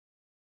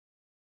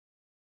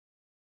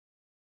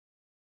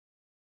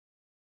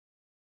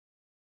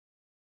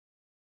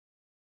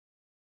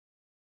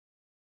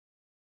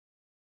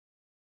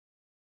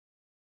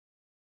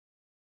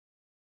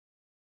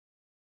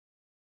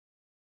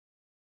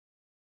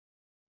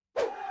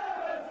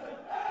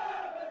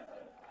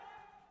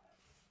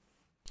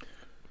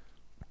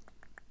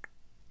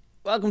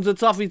Welcome to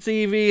Toffee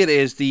TV. It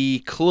is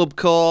the club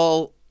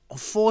call.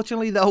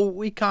 Unfortunately, though,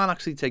 we can't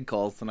actually take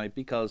calls tonight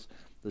because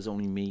there's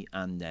only me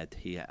and Ned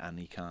here, and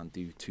he can't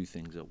do two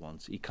things at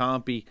once. He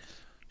can't be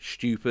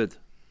stupid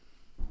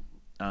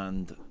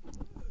and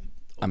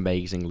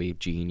amazingly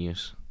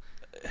genius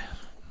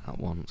at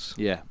once.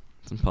 Yeah.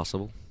 It's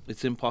impossible.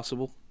 It's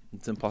impossible.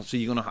 It's impossible. So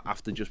you're going to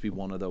have to just be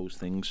one of those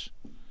things.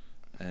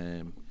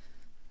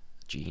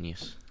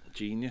 Genius.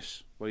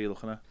 Genius. What are you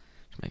looking at?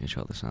 Just making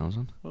sure the sound's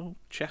on. Well,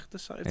 check the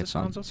if It's the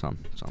sound's on. It's on.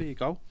 It's on. There you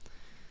go.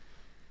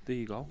 There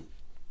you go.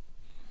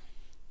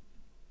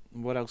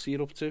 What else are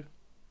you up to?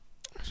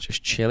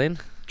 Just chilling.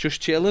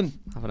 Just chilling.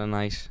 Having a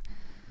nice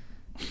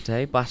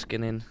day,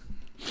 basking in.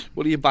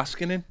 What are you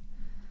basking in?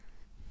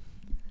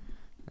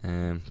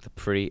 The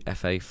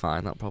pre-FA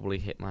fine that probably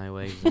hit my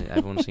way.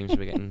 Everyone seems to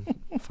be getting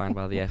fined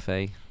by the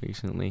FA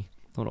recently.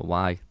 I don't know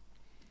why.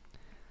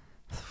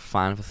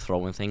 Fine for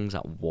throwing things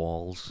at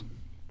walls.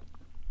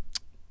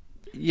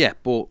 Yeah,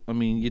 but I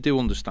mean, you do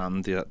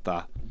understand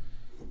that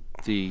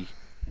he's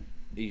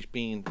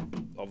been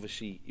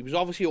he was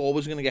obviously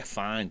always going to get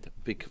fined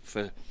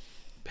for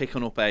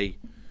picking up a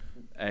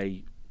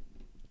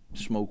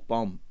smoke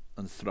bomb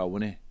and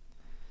throwing it.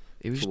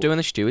 He was doing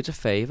the stewards a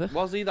favour.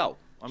 Was he though?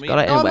 I mean,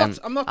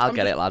 I'll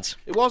get it, lads.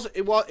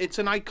 It's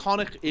an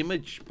iconic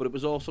image, but it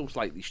was also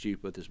slightly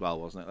stupid as well,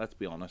 wasn't it? Let's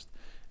be honest.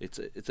 It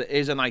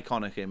is an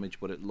iconic image,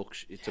 but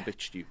it's a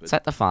bit stupid.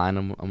 Take the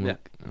fine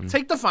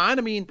take the fine.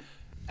 I mean,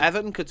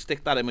 Everton could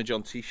stick that image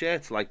on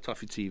T-shirts like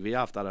Toffee TV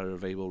have that are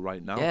available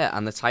right now. Yeah,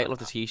 and the title of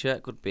the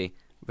T-shirt could be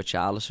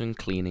Richarlison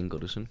cleaning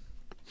Goodison.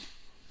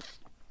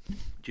 Do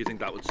you think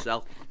that would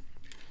sell?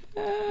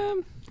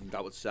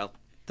 That would sell.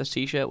 The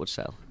T-shirt would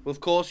sell. Well,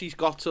 of course, he's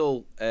got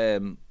till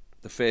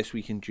the first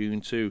week in June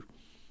to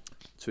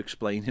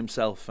explain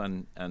himself,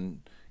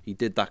 and he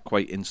did that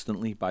quite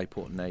instantly by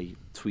putting a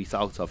tweet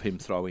out of him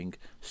throwing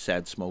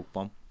said smoke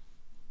bomb.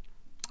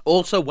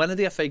 Also, when are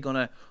the FA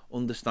gonna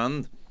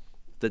understand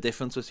the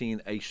difference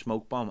between a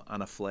smoke bomb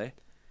and a flare?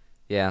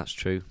 Yeah, that's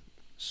true.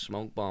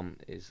 Smoke bomb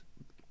is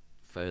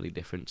fairly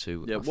different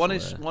to a one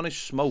flare. one is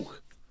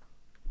smoke,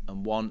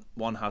 and one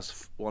has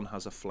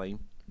a flame.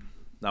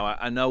 Now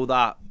I know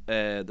that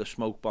the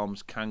smoke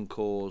bombs can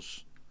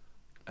cause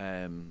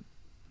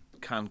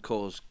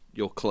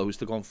your clothes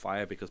to go on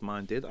fire, because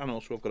mine did, and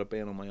also I've got a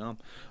burn on my arm.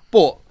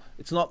 But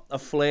it's not a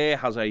flare.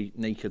 Has a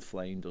naked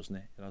flame, doesn't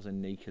it? It has a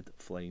naked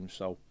flame.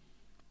 So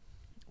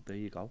there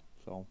you go.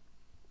 So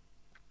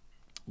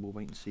we'll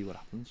wait and see what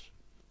happens.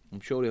 I'm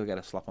sure he'll get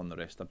a slap on the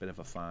wrist, a bit of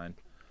a fine,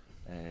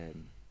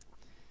 and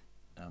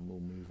we'll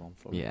move on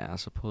from it. Yeah, I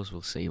suppose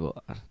we'll see.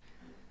 But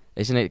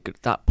isn't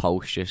it that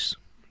post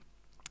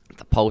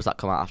the post that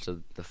come out after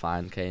the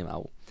fine came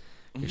out?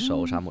 Just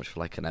shows how much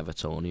like an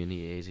Evertonian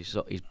he is.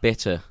 He's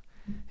bitter.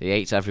 He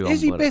hates everyone.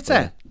 Is he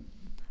bitter?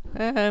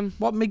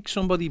 What makes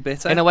somebody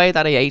bitter? In a way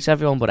that he hates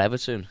everyone but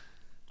Everton.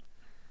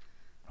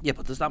 Yeah,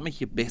 but does that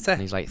make you bitter?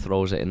 And he's like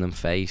throws it in them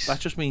face. That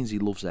just means he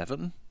loves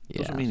Everton.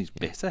 Doesn't mean he's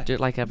bitter.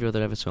 Just like every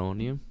other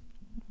Evertonian.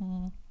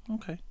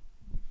 Okay.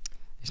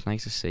 It's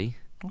nice to see.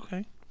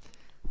 Okay.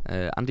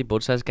 Andy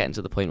Budd says getting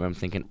to the point where I'm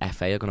thinking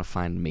FA are going to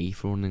find me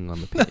for running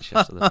on the pitch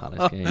after the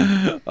Palace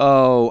game.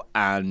 Oh,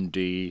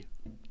 Andy.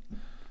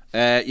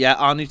 Yeah,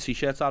 our new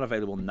T-shirts are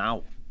available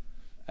now.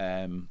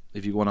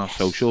 If you go on our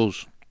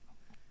socials,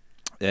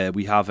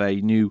 we have a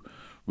new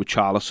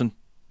Richarlison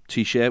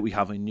T-shirt, we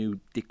have a new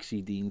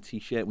Dixie Dean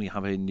T-shirt, we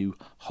have a new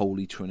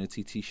Holy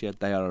Trinity T-shirt.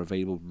 They are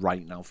available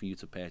right now for you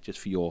to purchase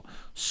for your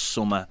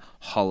summer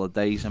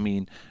holidays. I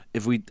mean,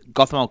 if we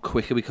got them out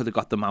quicker, we could have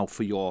got them out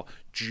for your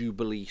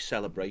Jubilee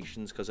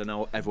celebrations, because I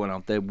know everyone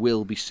out there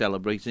will be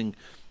celebrating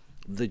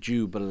the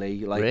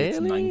Jubilee like it's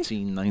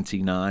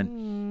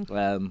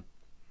 1999.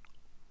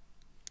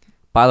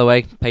 By the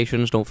way,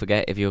 patrons, don't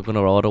forget, if you're going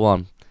to order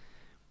one,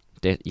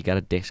 you get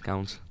a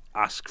discount.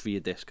 Ask for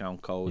your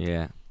discount code.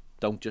 Yeah.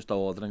 Don't just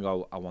order and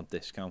go, I want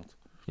discount.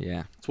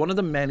 Yeah. It's one of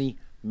the many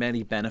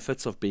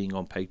benefits of being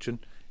on Patreon.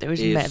 There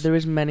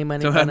is many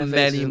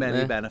benefits.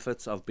 Many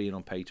benefits of being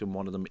on Patreon.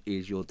 One of them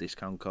is your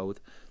discount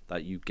code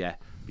that you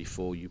get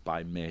before you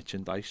buy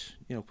merchandise.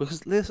 You know,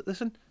 because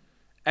listen,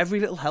 every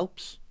little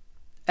helps.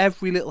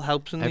 Every little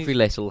helps. Every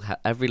little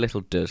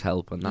does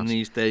help, and that's, in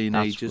these day and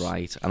ages,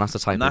 right. And that's the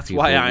type of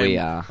people we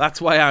are.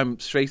 That's why I'm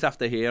straight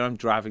after here. I'm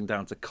driving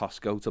down to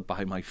Costco to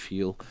buy my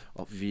fuel,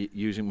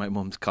 using my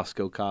mum's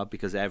Costco card,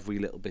 because every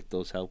little bit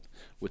does help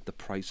with the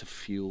price of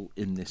fuel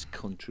in this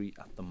country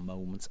at the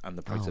moment, and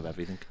the price of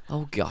everything.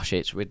 Oh gosh,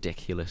 it's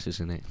ridiculous,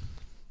 isn't it?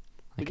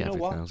 Like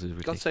everything else is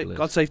ridiculous.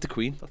 God save the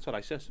Queen. That's what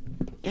I said.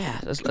 Yeah,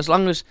 as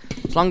long as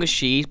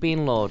she's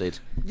being lauded.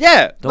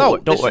 Yeah,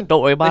 don't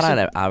worry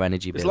about our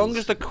energy bills. As long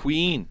as the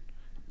Queen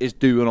is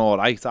doing all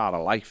right out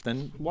of life,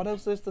 then what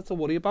else is there to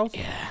worry about?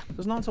 Yeah,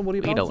 there's nothing to worry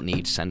about. We don't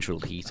need central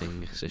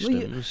heating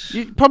systems.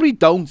 You probably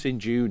don't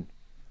in June.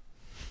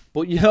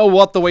 But you know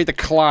what? The way the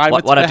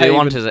climate. What I do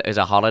want is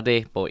a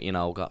holiday. But you're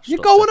going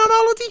on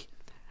holiday.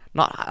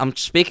 I'm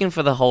speaking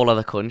for the whole of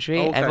the country.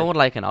 Okay. Everyone would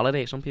like an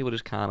holiday. Some people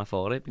just can't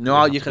afford it.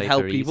 No, you can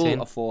help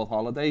people afford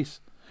holidays.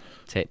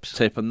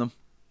 Tipping them.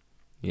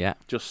 Yeah.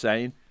 Just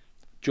saying.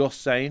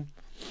 Just saying.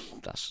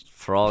 That's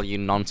for all you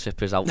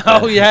non-tippers out there.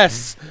 Oh,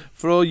 yes.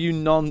 For all you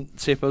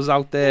non-tippers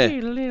out there. Hey,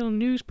 little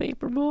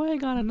newspaper boy, I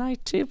got a nice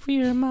tip for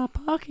you in my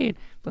pocket,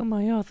 but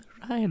my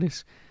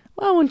arthritis.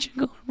 Why don't you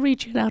go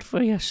reach it out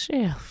for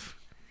yourself?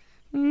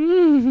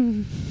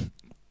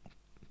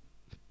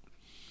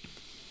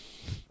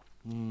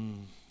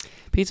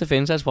 Peter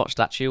Finn says, what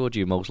statue would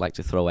you most like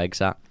to throw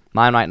eggs at?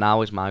 Mine right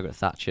now is Margaret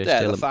Thatcher.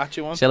 Yeah, the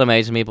Thatcher one. Still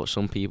amazing me, but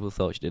some people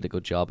thought she did a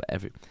good job.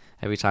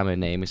 Every time her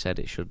name is said,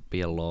 it should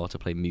be a law to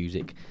play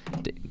music.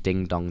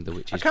 Ding dong, the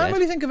witch is I can't dead.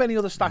 really think of any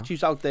other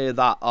statues out there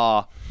that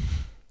are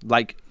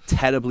like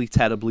terribly,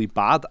 terribly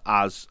bad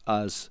as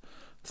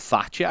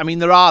Thatcher. I mean,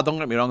 there are. Don't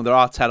get me wrong. There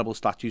are terrible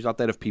statues out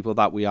there of people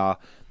that we are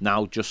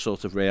now just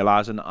sort of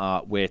realizing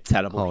we're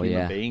terrible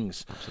human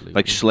beings, absolutely.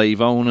 Like slave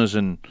owners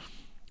and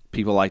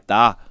people like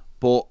that.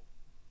 But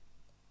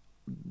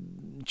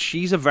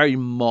she's a very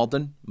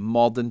modern,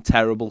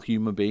 terrible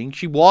human being.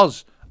 She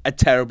was a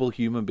terrible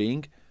human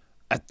being,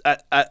 a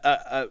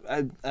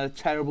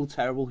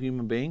terrible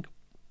human being,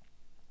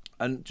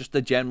 and just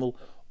a general,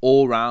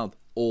 all-round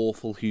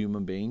awful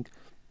human being.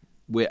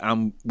 We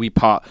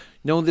part.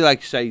 You know, they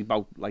like say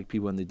about like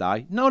people when they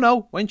die.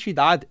 No, when she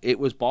died, it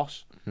was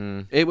boss.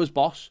 It was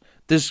boss.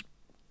 There's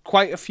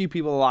quite a few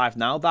people alive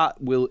now that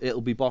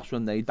it'll be boss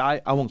when they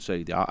die. I won't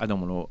say that. I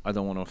don't want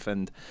to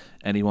offend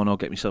anyone or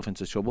get myself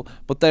into trouble.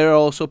 But there are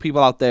also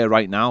people out there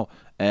right now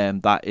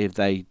that if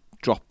they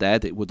drop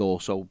dead, it would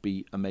also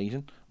be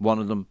amazing. One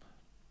of them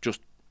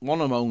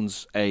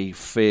owns a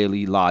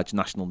fairly large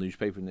national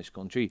newspaper in this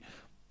country.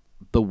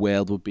 The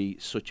world would be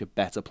such a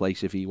better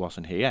place if he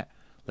wasn't here.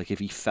 Like if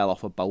he fell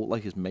off a boat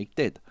like his mate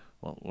did.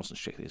 Well, it wasn't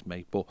strictly his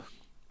mate, but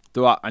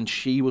and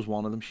she was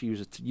one of them. She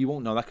was. You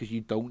won't know that because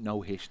you don't know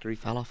history.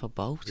 Fell off a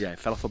boat? Yeah,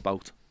 fell off a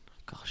boat.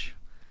 Gosh.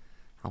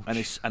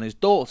 Ouch. And his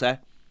daughter.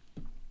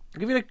 I'll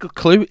give you a good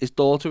clue. His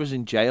daughter was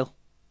in jail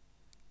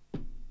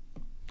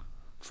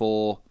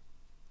for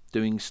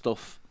doing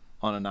stuff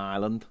on an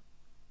island.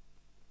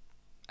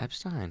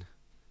 Epstein's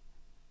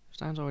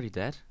already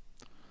dead.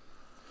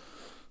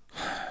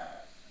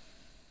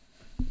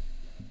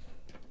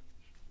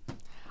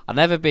 I'd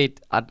never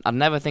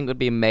think it would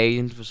be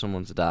amazing for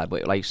someone to die,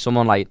 but like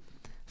someone like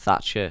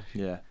Thatcher,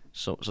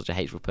 such a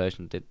hateful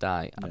person did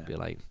die, I'd be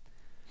like,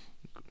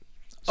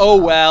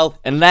 oh well.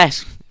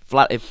 Unless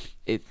if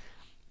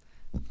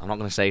I'm not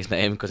going to say his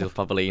name because he'll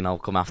probably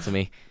come after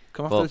me.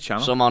 Come after the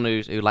channel. Someone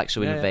who likes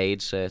to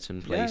invade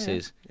certain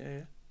places.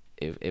 Yeah.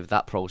 If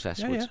that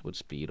process would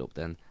speed up,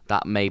 then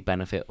that may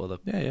benefit other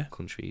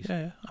countries.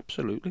 Yeah,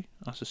 absolutely.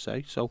 As I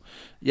say, so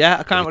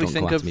I can't really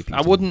think of.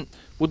 I wouldn't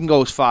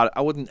go as far.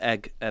 I wouldn't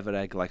ever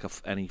egg like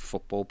any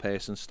football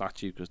person's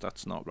statue because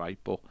that's not right.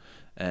 But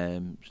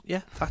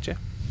Thatcher.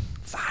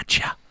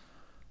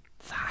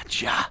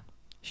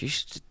 She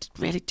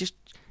really just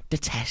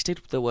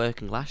detested the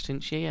working class,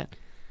 didn't she? A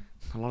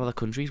lot of the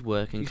country's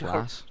working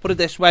class. Put it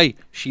this way: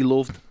 she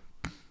loved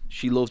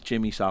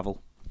Jimmy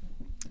Savile.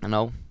 I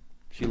know.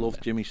 She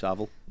loved Jimmy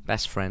Savile.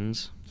 Best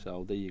friends.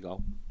 So there you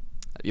go.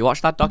 You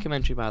watched that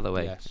documentary, by the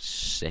way? Yes.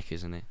 Sick,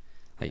 isn't it?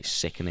 Like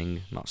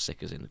sickening, not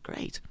sick as in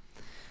great.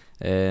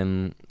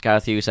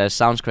 Gareth Hughes says,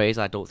 sounds crazy.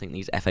 I don't think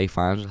these FA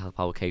fines will help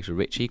our case with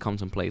Richie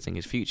contemplating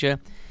his future.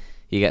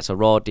 He gets a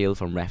raw deal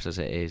from refs as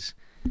it is,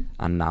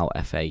 and now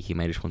FA. He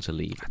may just want to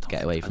leave,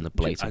 get away from the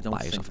blatant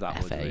bias of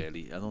FA.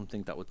 I don't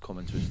think that would come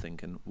into his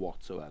thinking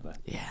whatsoever.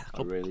 Yeah,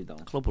 I really don't.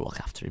 The club will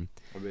look after him.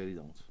 I really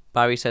don't.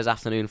 Barry says,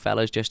 afternoon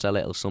fellas, just a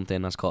little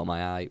something that's caught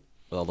my eye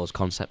with all those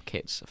concept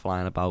kits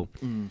flying about.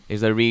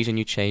 Is there a reason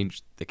you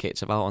changed the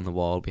kits about on the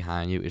wall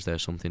behind you? Is there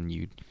something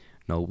you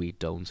know we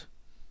don't?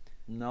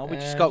 No, we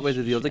just got rid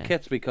of the other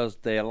kits because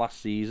they're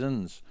last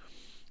seasons.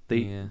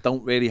 They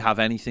don't really have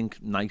anything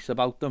nice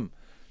about them.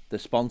 They're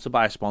sponsored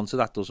by a sponsor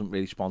that doesn't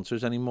really sponsor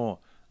us anymore.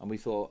 And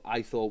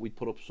I thought we'd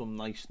put up some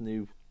nice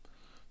new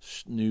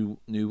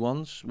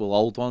ones, well,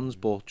 old ones,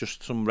 but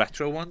just some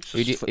retro ones.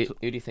 Who do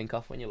you think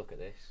of when you look at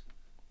this?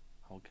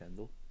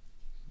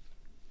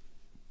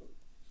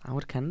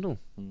 Howard Kendall.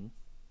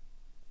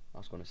 I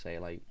was going to say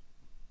like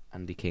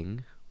Andy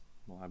King.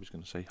 Well, I was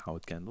going to say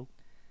Howard Kendall.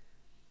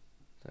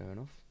 Fair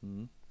enough.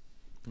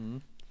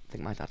 I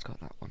think my dad's got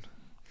that one.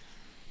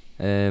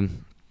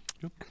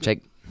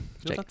 Jake,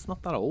 that's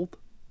not that old.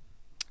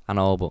 I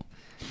know, but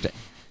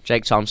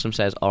Jake Thompson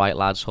says, "Alright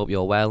lads, hope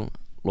you're well.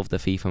 Love the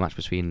FIFA match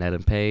between Ned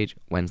and Paige.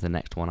 When's the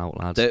next one out,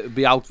 lads?" It'll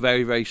be out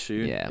very, very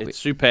soon. Yeah, it's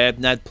superb.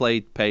 Ned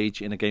played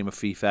Paige in a game of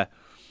FIFA.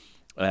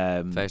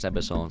 First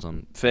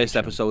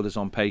episode is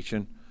on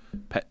Patreon.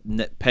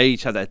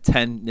 Paige had a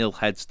 10-0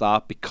 head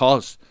start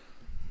because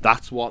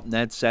that's what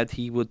Ned said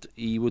he would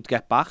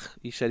get back.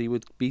 He said he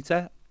would beat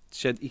her. He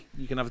said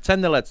you can have a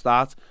 10-0 head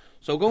start.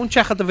 So go and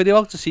check out the video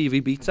out to see if he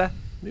beats her.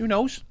 Who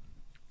knows?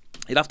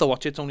 You'd have to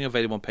watch it. It's only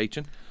available on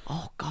Patreon.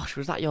 Oh gosh,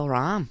 was that your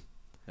arm?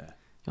 Yeah.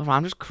 Your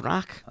arm just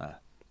crack.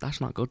 That's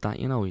not good. That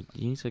you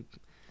need to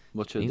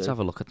have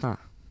a look at that.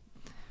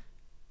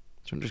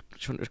 Shouldn't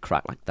just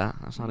crack like that.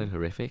 That sounded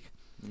horrific.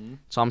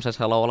 Tom says,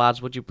 hello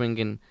lads, would you bring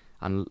in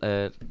and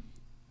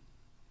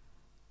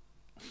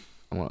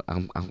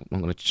I'm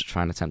going to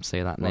try and attempt to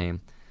say that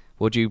name.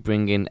 Would you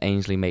bring in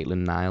Ainsley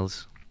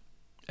Maitland-Niles?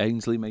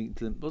 Ainsley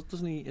Maitland, but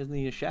isn't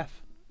he a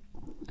chef?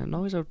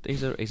 No,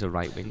 he's a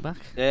right wing back.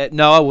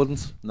 No, I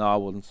wouldn't. No, I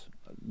wouldn't.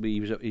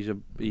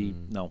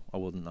 No, I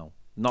wouldn't. No,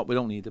 we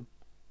don't need him.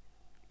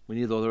 We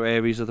need other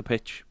areas of the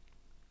pitch.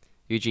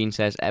 Eugene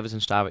says Everton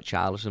star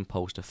Richarlison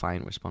post a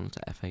fine response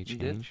to FA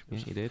change.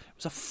 Yes, he did. It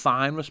was a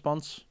fine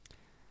response.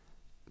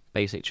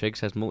 Basic Trig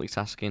says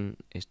multitasking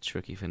is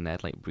tricky for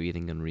Ned, like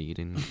breathing and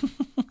reading.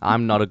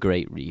 I'm not a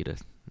great reader.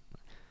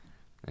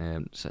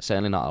 So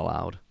certainly not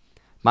allowed.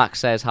 Max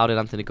says, how did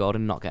Anthony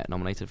Gordon not get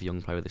nominated for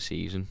Young Player of the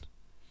Season?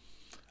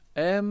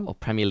 Or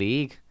Premier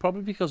League?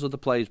 Probably because other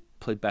players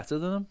played better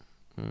than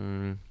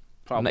him.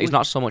 Probably. No, he's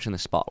not so much in the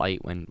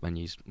spotlight when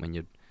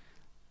you're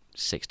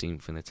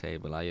 16th in the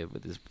table, are you?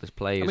 But there's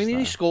players. I mean,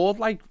 he scored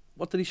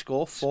what did he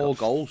score? 4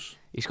 goals.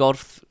 He scored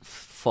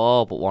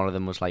 4, but one of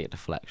them was like a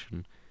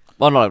deflection.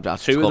 Well, no, 2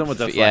 of them were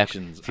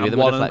deflections. And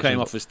one of them came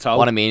off his toe.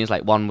 What I mean is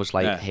one was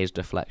his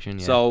deflection.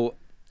 Yeah. So,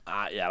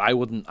 I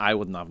wouldn't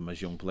have him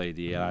as Young Player of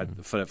the Year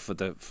for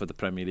the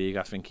Premier League.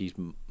 I don't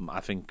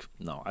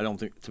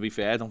think. To be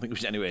fair, I don't think he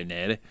was anywhere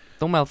near it.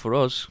 Done well for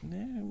us.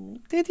 Yeah,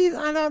 did he?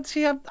 I don't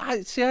see.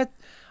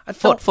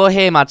 For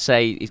him, I'd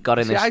say he's got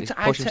in this. He's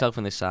pushed himself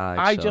in this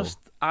side.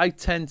 I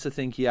tend to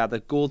think he had a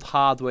good,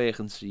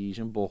 hard-working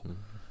season, but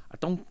I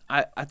don't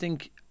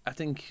think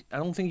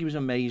he was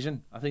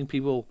amazing. I think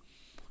people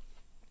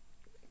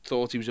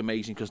thought he was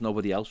amazing because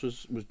nobody else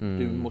was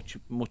doing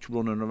much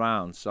running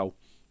around. So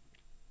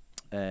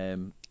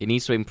he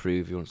needs to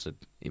improve. He wants to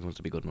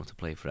be good enough to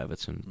play for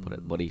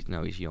Everton, but he's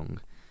young. He's young.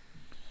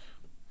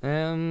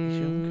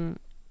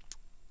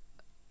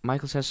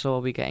 Michael says, so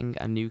are we getting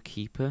a new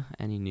keeper?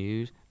 Any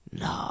news?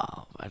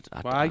 No.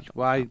 Why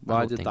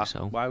did that?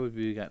 So. Why would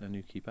we be getting a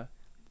new keeper?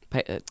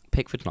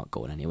 Pickford's not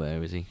going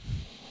anywhere, is he?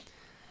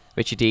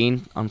 Richard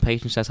Dean on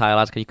Patreon says, hi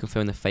lads, can you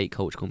confirm the fake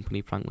coach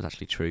company prank was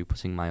actually true?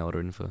 Putting my order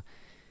in for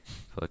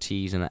a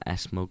teas and an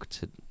S mug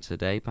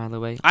today, by the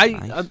way.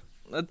 I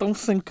don't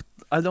think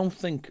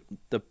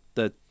the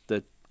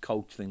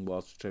coach thing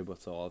was true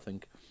at all. I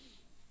think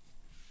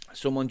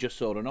someone just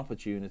saw an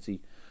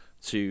opportunity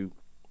to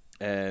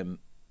have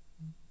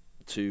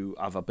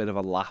a bit of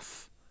a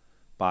laugh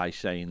by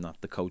saying that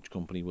the coach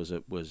company was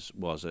a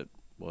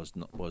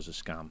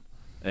scam,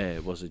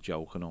 was a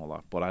joke and all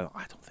that. But I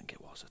don't think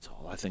it was at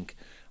all. I think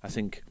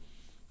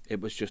it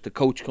was just a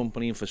coach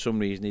company, and for some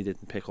reason he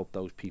didn't pick up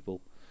those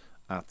people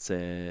at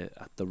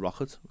the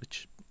Rocket,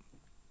 which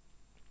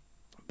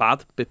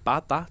bit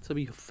bad that, to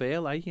be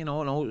fair. Like, you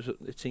know, no,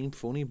 it seemed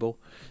funny, but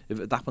if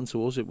it happened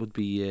to us, it would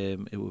be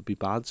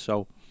bad.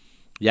 So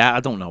yeah,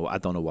 I don't know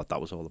what that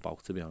was all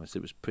about, to be honest.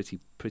 It was pretty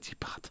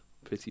bad,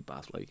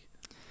 like.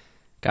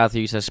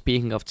 Mathew says,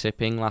 speaking of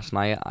tipping, last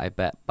night I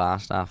bet bar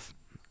staff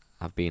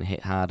have been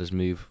hit hard as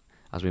we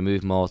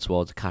move more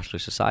towards a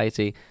cashless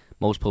society.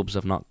 Most pubs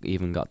have not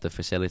even got the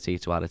facility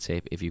to add a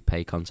tip if you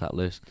pay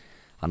contactless,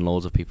 and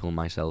loads of people,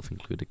 myself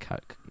included,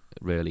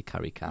 rarely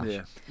carry cash.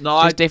 Yeah. No,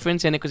 it's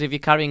different, innit? Because if you're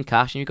carrying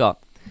cash and you've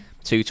got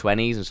 2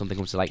 20s and something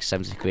comes to like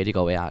 70 quid, you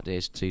go, yeah,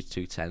 there's 2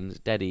 10s,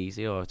 dead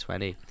easy, or a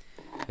 20.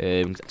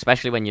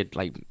 Especially when you're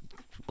like,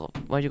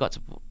 where you got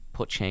to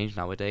put change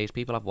nowadays.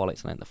 People have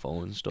wallets and the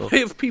phone and stuff.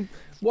 If people,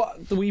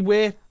 what do we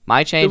wear?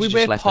 My change is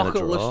just left in a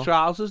pocketless drawer.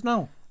 Trousers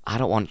now? I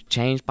don't want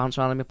change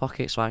bouncing around in my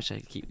pocket, so I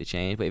actually keep the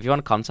change. But if you want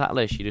a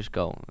contactless, you just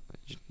go,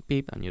 just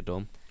beep, and you're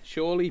done.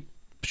 Surely,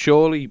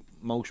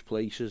 most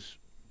places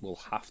will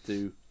have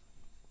to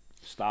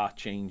start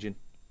changing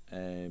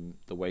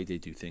the way they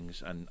do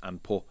things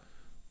and put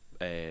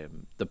the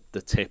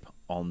tip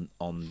on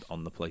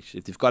the place.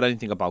 If they've got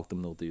anything about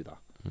them, they'll do that.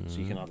 So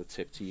you can add a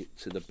tip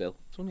to the bill.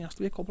 It only has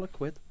to be a couple of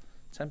quid,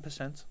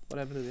 10%,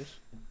 whatever it is.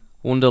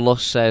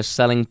 Wonderlust says,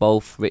 selling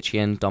both Richie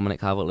and Dominic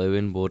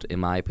Calvert-Lewin would,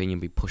 in my opinion,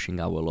 be pushing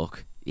our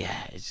luck.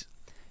 Yeah,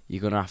 you're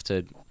going to have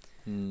to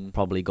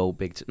probably go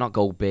big. Not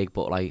go big,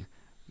 but like,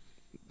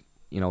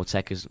 you know,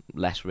 take as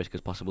less risk as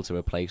possible to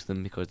replace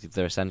them, because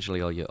they're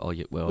essentially all your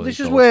coming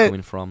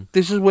from.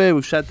 This is where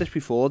we've said this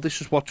before.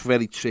 This is what's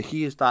very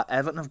tricky, is that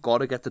Everton have got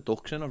to get the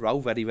ducks in a row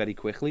very, very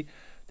quickly.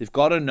 They've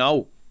got to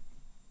know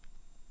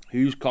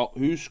who's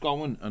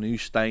going and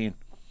who's staying,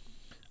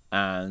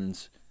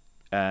 and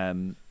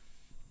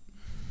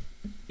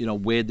you know,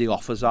 where the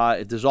offers are.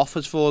 If there's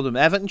offers for them,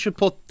 Everton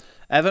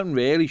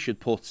really should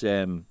put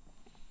a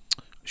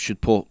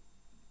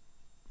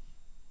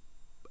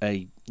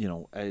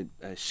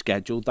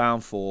schedule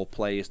down for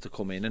players to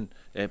come in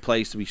and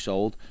players to be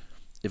sold.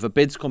 If a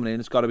bid's coming in,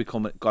 it's got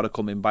to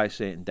come in by a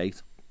certain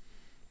date.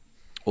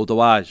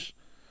 Otherwise,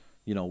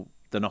 you know,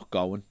 they're not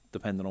going,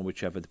 depending on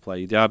whichever they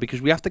play. Yeah,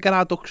 because we have to get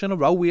our ducks in a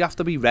row. We have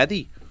to be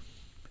ready.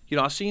 You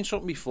know, I've seen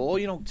something before.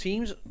 You know,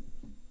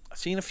 I've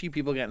seen a few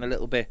people getting a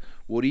little bit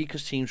worried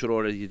because teams are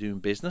already doing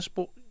business,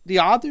 but they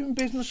are doing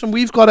business, and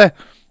we've got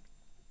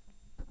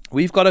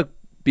to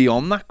be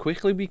on that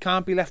quickly. We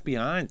can't be left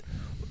behind.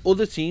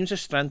 Other teams are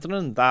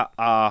strengthening that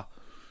are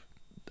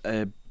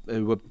who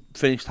were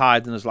finished higher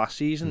than us last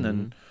season,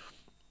 and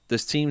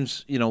there's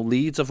teams,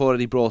 Leeds have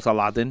already brought a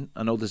lad in.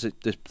 I know they're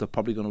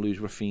probably going to lose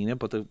Rafinha,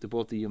 but they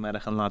brought the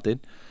American lad in.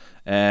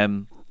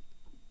 And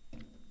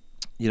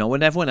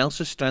everyone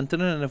else is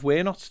strengthening, and if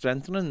we're not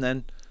strengthening,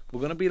 then we're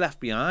going to be left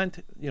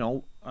behind. I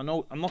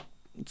know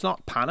it's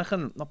not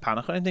panicking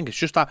or anything. It's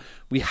just that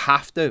we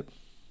have to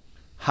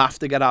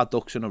get our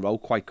ducks in a row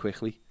quite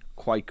quickly.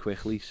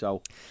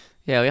 So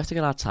yeah, we have to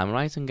get our time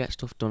right and get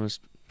stuff done as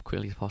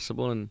quickly as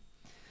possible. And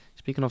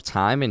speaking of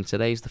timing,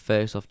 today's the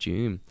 1st of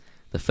June.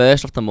 The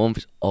 1st of the month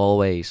is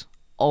always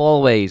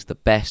the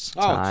best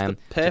time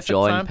to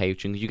join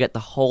Patreon. You get the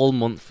whole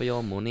month for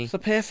your money. It's the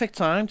perfect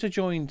time to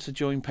join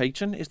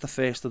Patreon. It's the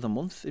 1st of the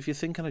month. If you're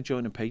thinking of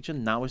joining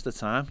Patreon, now is the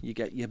time. You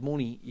get your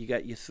money. You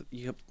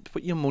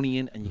put your money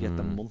in, and you get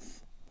the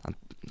month. And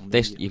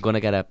this you're gonna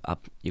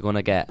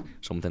get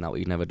something that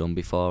we've never done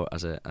before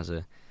as a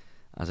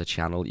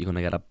channel. You're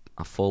gonna get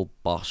a full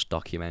boss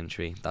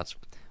documentary. That's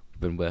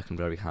we've been working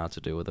very hard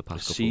to do with the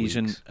past couple of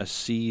weeks. A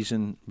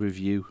season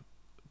review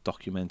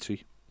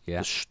documentary. Yeah.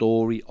 The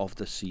story of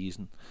the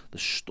season. The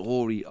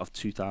story of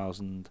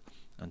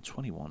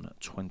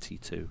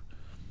 2021-22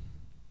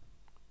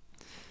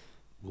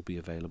 will be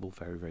available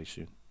very, very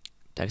soon.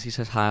 Degsy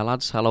says hi,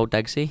 lads. Hello,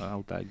 Degsy.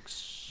 Hello,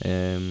 Degs.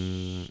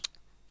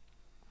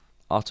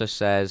 Otter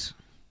says,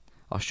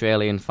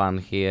 Australian fan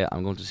here.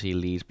 I'm going to see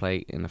Leeds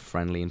play in a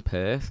friendly in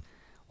Perth.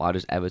 Why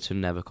does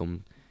Everton never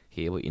come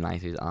here, but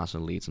United,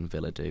 Arsenal, Leeds and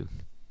Villa do?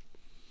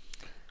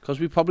 Because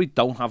we probably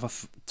don't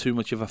have too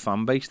much of a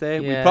fan base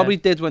there. Yeah. We probably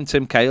did when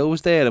Tim Cahill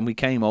was there and we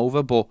came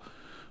over, but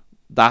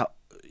that,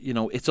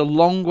 it's a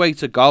long way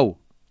to go.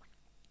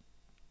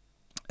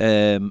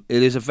 It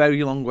is a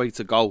very long way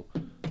to go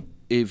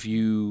if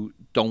you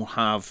don't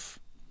have...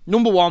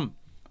 Number one,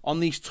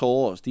 on these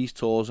tours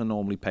are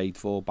normally paid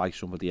for by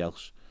somebody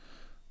else.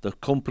 The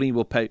company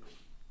will pay...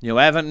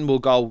 Everton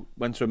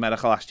went to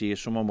America last year,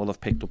 someone will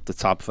have picked up the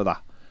tab for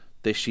that.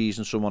 This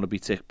season, someone will be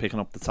picking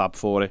up the tab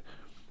for it.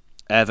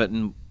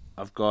 Everton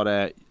have got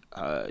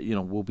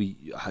will be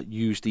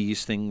use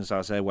these things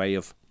as a way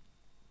of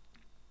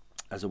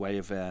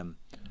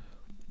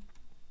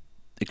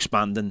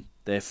expanding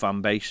their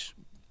fan base,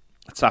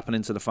 tapping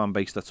into the fan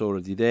base that's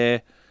already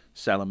there,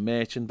 selling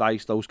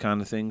merchandise, those kind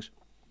of things.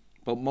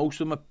 But most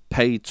of them are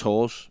paid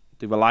tours.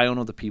 They rely on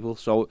other people.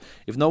 So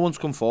if no one's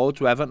come forward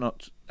to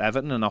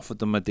Everton and offered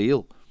them a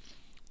deal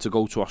to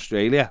go to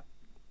Australia,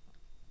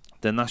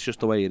 then that's just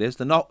the way it is.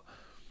 They're not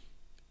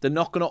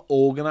going to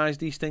organise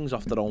these things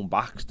off their own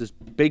backs. There's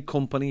big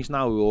companies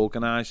now who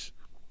organise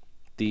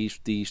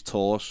these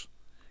tours,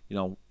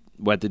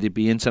 whether they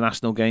be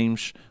international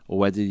games or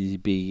whether they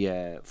be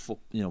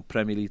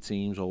Premier League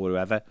teams or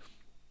whatever.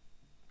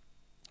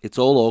 It's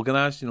all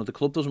organised. The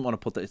club doesn't want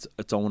to put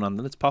its own hand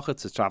in its pocket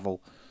to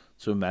travel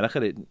to America.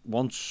 It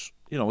wants,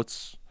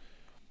 it's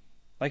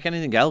like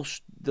anything else.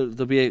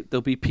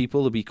 There'll be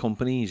people, there'll be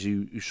companies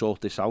who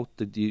sort this out.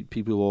 The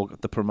people who are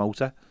the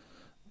promoter,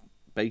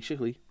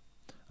 basically.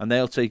 And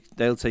they'll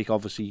take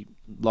obviously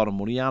a lot of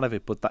money out of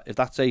it. But if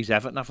that saves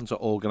Everton having to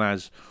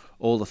organise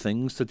all the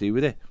things to do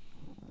with it,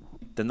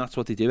 then that's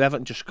what they do.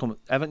 Everton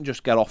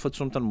just get offered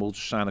something, and we'll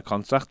just sign a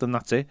contract, and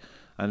that's it.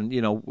 And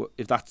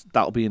if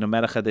that'll be in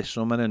America this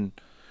summer, and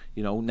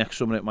next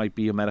summer it might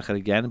be America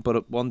again.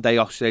 But one day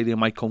Australia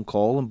might come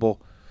calling. But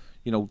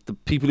the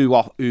people who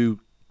are going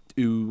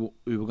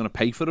to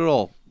pay for it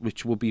all,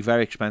 which will be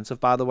very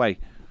expensive, by the way.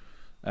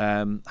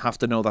 Have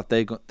to know that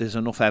there's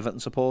enough Everton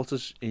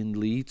supporters in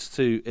Leeds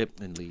in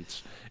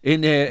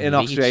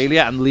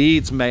Australia, and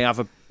Leeds may have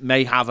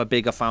a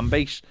bigger fan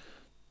base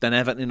than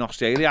Everton in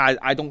Australia.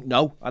 I don't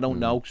know.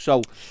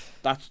 So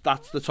that's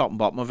the top and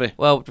bottom of it.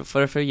 Well,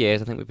 for a few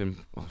years, I think we've been,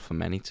 for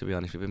many to be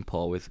honest, we've been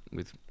poor with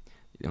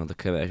the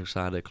commercial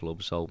side of the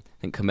club. So I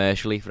think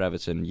commercially for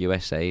Everton,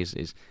 USA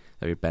is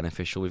very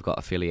beneficial. We've got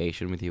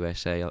affiliation with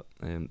USA.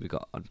 We've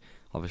got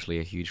obviously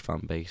a huge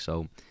fan base.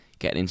 So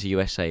getting into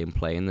USA and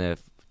playing there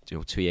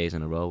 2 years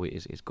in a row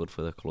is good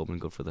for the club and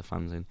good for the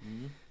fans in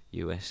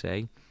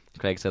USA.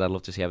 Craig said, I'd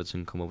love to see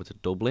Everton come over to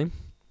Dublin.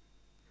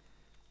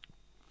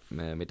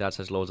 My dad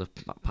says loads of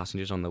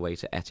passengers on the way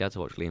to Etihad to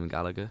watch Liam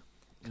Gallagher.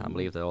 Can't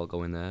believe they're all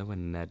going there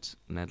when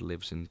Ned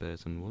lives in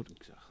Burton Wood.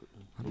 Exactly.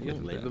 You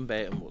live in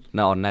Burton Wood?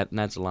 No,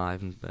 Ned's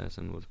alive in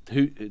Burton Wood.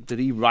 Who did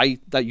he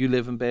write that you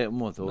live in Burton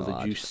Wood, or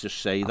did you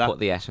just say that? I put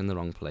the S in the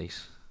wrong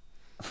place.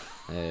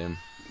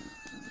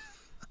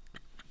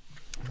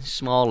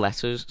 Small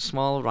letters,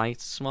 small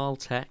writes, small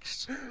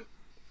text.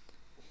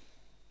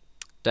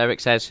 Derek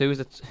says, who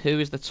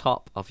is the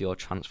top of your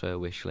transfer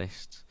wish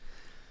list?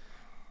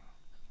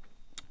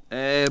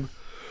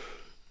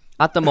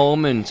 At the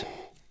moment,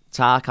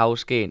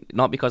 Tarkowski,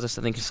 not because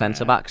I think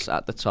centre back's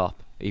at the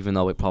top, even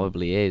though it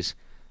probably is.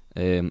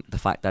 The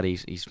fact that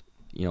he's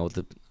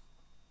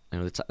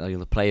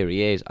the player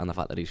he is, and the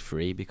fact that he's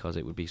free, because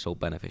it would be so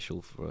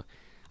beneficial for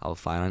our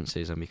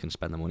finances and we can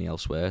spend the money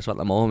elsewhere. So at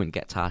the moment,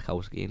 get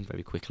Tarkowski in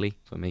very quickly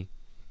for me.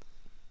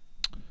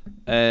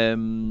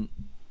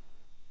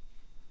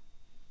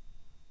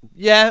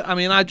 Yeah, I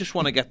mean, I just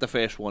want to get the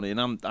first one in.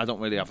 I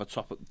don't really have a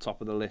top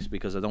of the list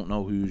because I don't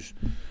know who's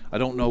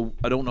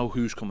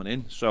coming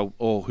in. So,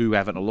 or who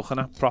Everton are looking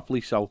at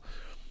properly. So,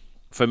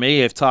 for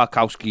me, if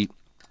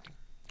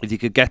you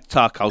could get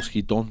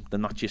Tarkowski done,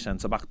 then that's your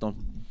centre back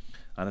done,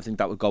 and I think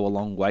that would go a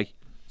long way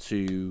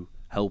to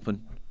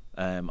helping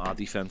our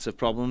defensive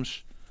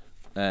problems.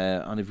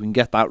 And if we can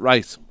get that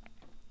right,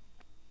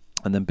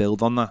 and then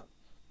build on that,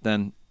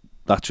 then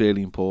that's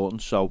really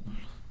important. So,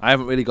 I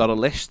haven't really got a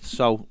list.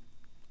 So,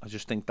 I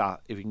just think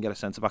that if you can get a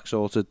centre-back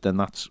sorted, then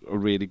that's a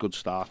really good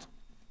start.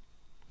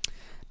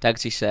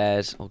 Degsy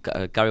says,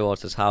 Gary Ward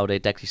says, howdy.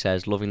 Degsy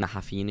says, loving the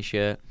Hafina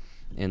shirt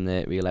in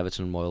the Real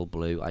Everton Royal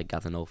Blue. I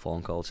gather no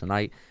phone call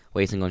tonight.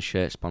 Waiting on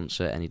shirt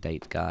sponsor. Any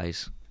date,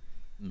 guys?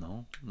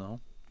 No.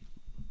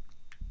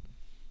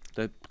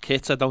 The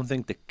kit, I don't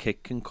think the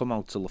kit can come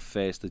out till the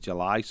 1st of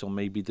July, so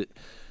maybe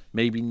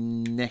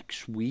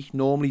next week.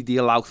 Normally they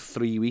allow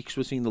 3 weeks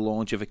between the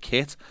launch of a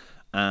kit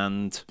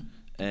and...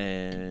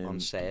 on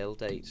sale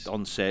dates.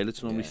 On sale,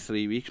 it's normally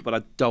 3 weeks, but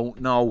I don't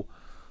know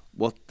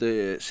what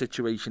the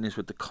situation is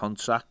with the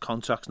contract.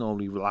 Contracts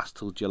normally last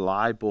till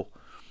July, but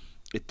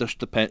it does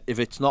depend. If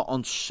it's not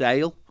on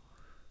sale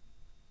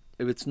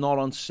till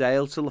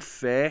the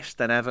 1st,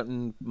 then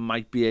Everton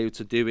might be able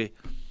to do it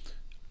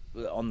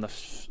on the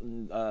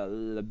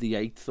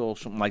 8th or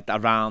something like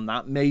that. Around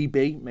that,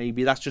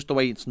 maybe that's just the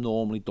way it's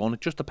normally done.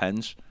 It just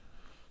depends.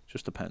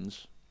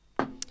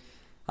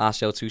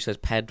 RCL2 says,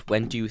 Ped,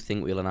 when do you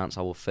think we'll announce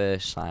our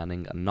first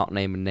signing? And not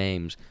naming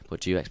names,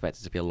 but do you expect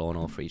it to be a loan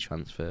or free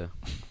transfer?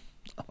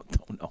 I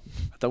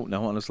don't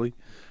know, honestly.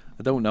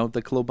 I don't know.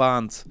 The club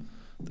aren't.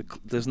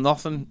 There's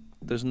nothing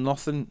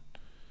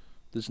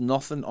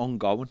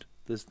ongoing.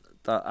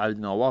 That I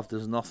know of.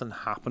 There's nothing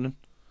happening.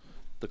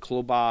 The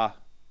club are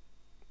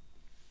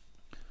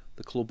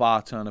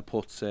trying to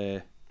put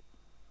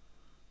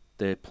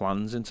their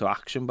plans into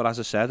action. But as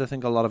I said, I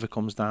think a lot of it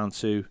comes down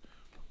to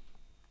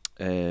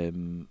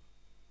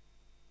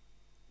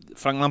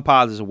Frank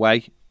Lampard is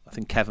away. I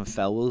think Kevin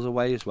Felwell's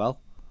away as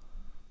well,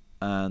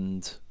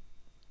 and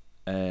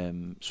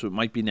so it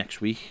might be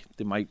next week.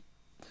 They might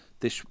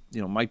have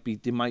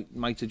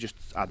just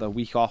had a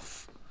week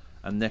off,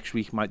 and next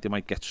week they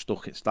might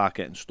start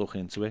getting stuck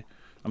into it.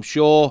 I'm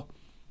sure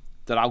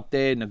they're out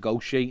there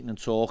negotiating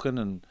and talking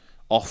and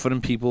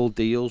offering people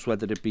deals,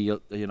 whether it be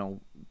the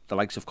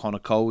likes of Connor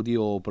Cody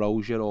or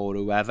Brozier or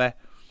whoever.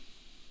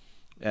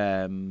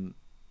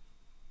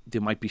 They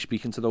might be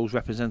speaking to those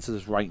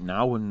representatives right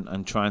now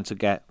and trying to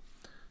get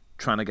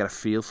a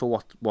feel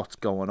for what's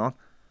going on.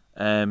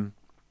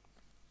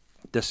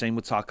 The same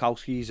with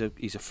Tarkowski.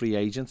 He's a free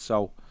agent,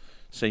 so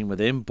same with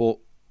him. But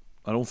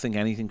I don't think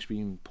anything's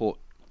being put.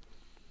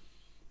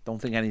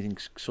 Don't think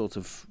anything's sort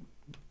of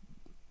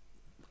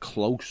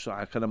close.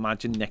 I can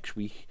imagine next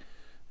week.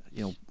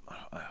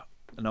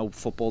 I know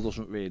football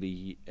doesn't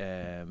really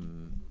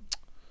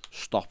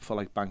stop for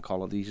like bank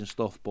holidays and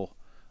stuff, but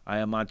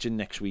I imagine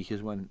next week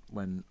is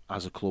when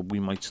as a club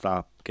we might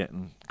start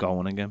getting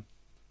going again.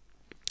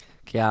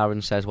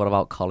 Kieran says, what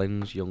about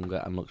Collins?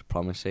 Younger and looks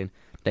promising.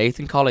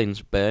 Nathan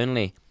Collins,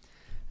 Burnley.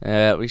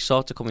 He's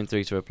sort of coming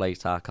through to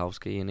replace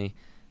Tarkowski, isn't he?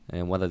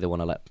 Whether they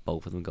want to let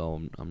both of them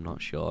go, I'm not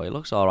sure. He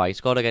looks alright. He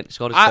scored his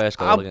first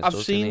goal against us.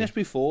 I've seen this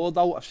before,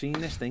 though. I've seen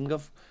this thing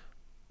of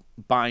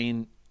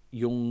buying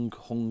young,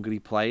 hungry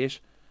players.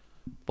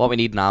 What we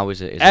need now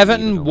is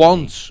Everton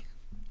wants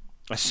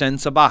a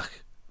centre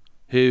back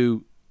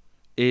who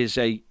is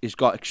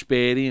got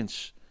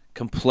experience,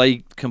 can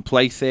play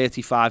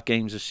 35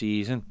 games a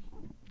season,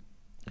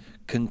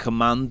 can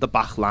command the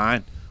back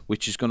line,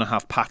 which is going to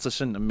have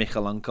Patterson and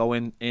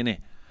Michalenko in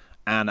it,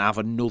 and have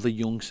another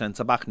young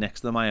centre back next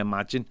to them. I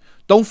imagine.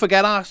 Don't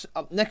forget,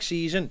 next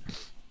season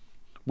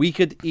we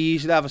could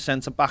easily have a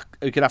centre back.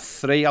 We could have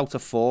 3 out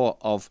of 4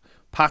 of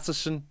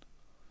Patterson,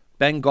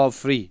 Ben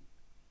Godfrey,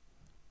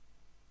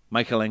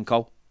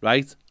 Michalenko.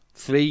 Right,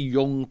 3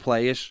 young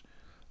players.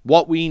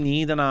 What we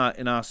need in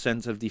our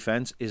centre of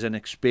defence is an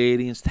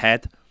experienced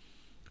head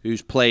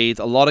who's played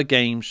a lot of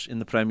games in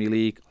the Premier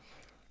League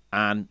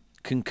and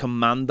can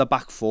command the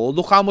back four.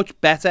 Look how much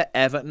better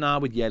Everton are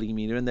with Yerry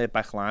Mina in their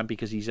back line,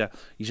 because he's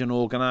an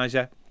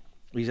organiser,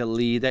 he's a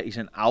leader, he's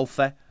an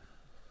alpha.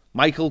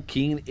 Michael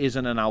Keane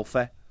isn't an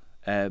alpha.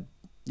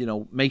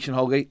 Mason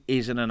Holgate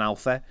isn't an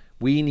alpha.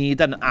 We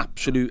need an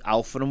absolute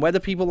alpha, and whether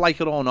people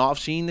like it or not, I've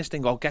seen this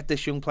thing. Oh, get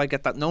this young player,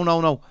 get that.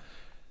 No.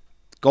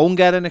 Go and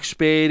get an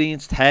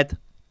experienced head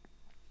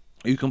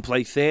who can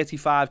play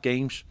 35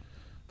 games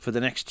for the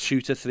next 2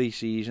 to 3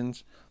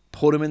 seasons.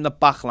 Put him in the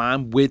back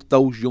line with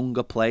those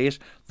younger players.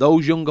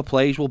 Those younger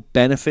players will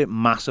benefit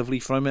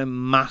massively from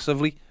him.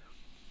 Massively.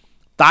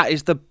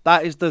 That's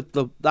the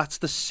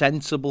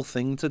sensible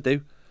thing to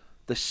do.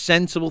 The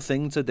sensible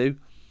thing to do.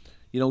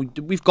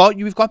 We've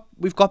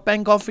got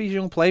Ben Godfrey's a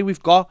young player. We've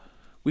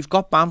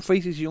got Bamford,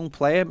 he's a young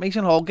player.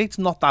 Mason Holgate's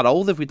not that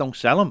old if we don't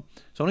sell him.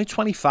 He's only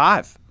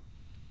 25.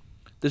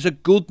 There's a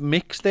good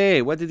mix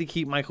there. Whether they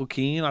keep Michael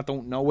Keane, I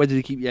don't know. Whether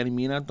they keep Yerry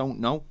Mina, I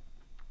don't know.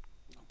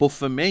 But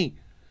for me,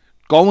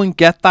 go and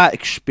get that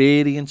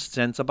experienced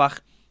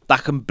centre-back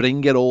that can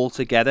bring it all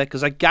together.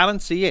 Because I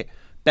guarantee it,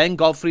 Ben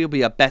Godfrey will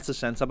be a better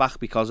centre-back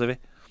because of it.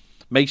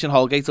 Mason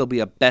Holgate will be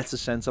a better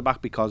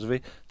centre-back because of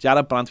it.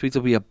 Jared Brantwaite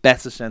will be a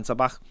better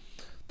centre-back.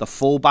 The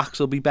full-backs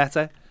will be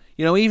better.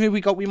 You know, even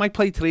if we might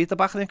play 3 at the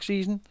back next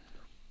season.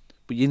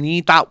 But you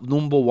need that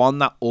number one,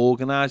 that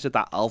organiser,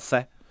 that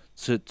alpha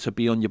to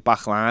be on your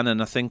back line.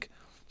 And I think,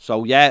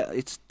 so yeah,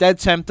 it's dead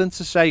tempting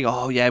to say,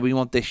 oh yeah, we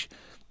want this.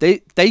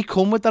 They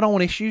come with their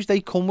own issues. They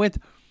come with...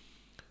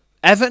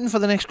 Everton for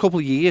the next couple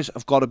of years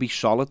have got to be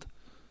solid.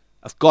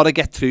 I've got to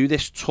get through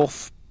this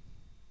tough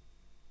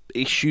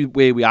issue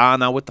where we are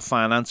now with the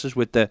finances,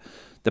 with the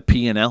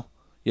P&L.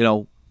 You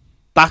know,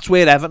 that's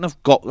where Everton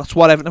have got. That's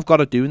what Everton have got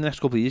to do in the next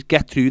couple of years.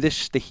 Get through this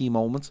sticky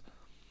moment.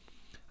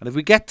 And if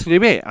we get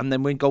through it, and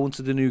then we go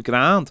into the new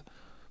ground,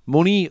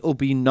 money will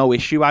be no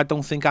issue, I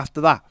don't think,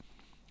 after that.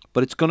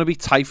 But it's going to be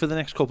tight for the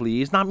next couple of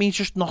years. And that means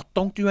just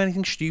don't do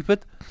anything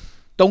stupid.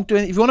 Don't do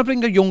anything. If you want to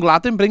bring a young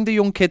lad in, bring the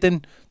young kid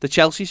in, the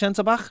Chelsea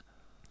centre-back.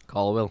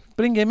 Colwell.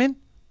 Bring him in.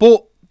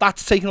 But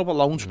that's taking up a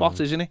loan spot,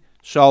 isn't it?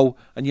 So,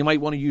 and you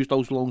might want to use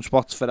those loan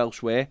spots for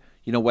elsewhere.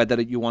 You know,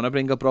 whether you want to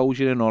bring a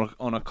Brozier in or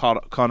on a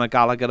Conor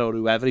Gallagher or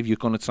whoever, if you're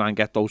going to try and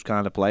get those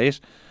kind of players.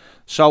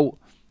 So,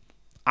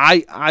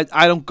 I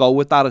don't go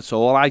with that at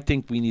all. I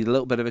think we need a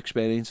little bit of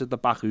experience at the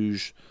back.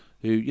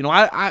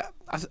 I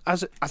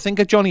think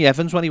of Johnny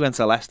Evans when he went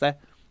to Leicester.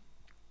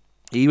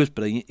 He was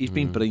brilliant. He's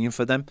been brilliant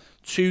for them.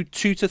 2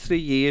 to 3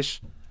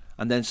 years,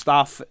 and then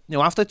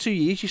after 2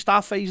 years you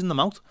start phasing them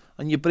out,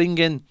 and you bring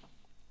in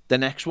the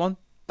next one.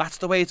 That's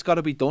the way it's got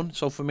to be done.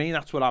 So for me,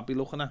 that's what I'd be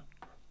looking at.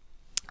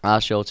 Our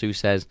show 2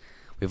 says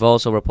we've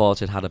also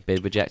reported had a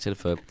bid rejected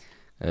for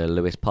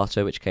Lewis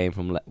Potter, which came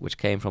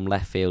from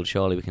left field.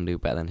 Surely we can do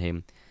better than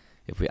him.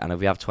 If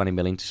we have 20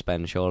 million to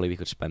spend, surely we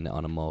could spend it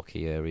on a more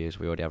key areas.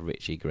 We already have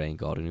Richie Gray and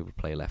Gordon, who would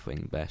play left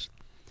wing best.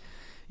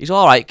 He's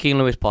all right, Keane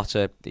Lewis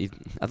Potter.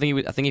 I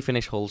think he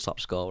finished Hull's top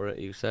scorer.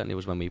 He certainly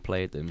was when we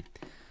played them.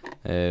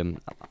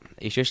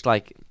 He's just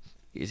like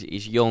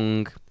he's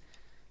young.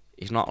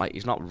 He's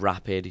not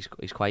rapid.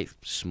 He's quite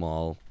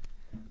small,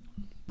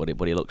 but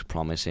he looks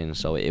promising.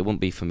 So it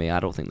wouldn't be for me. I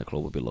don't think the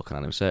club would be looking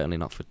at him. Certainly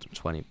not for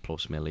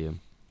 20+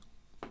 million.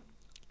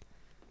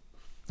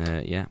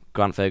 Yeah.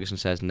 Grant Ferguson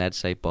says Ned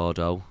say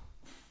Bordeaux.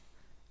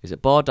 Is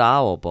it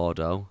Bordeaux or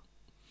Bordeaux?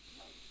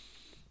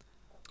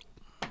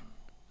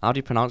 How do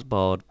you pronounce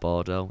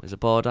Bordeaux? Is it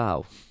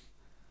Bordeaux?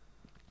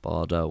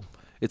 Bordeaux.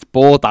 It's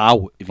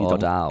Bordeaux if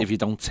Bordeaux. you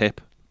don't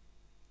tip.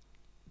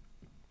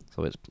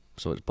 So it's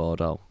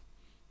Bordeaux.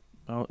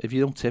 Oh, if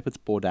you don't tip, it's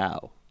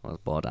Bordeaux. Well,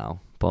 it's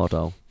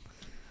Bordeaux.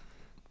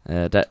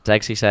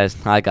 Dexy says,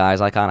 "Hi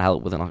guys, I can't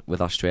help with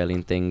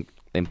Australian thing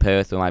in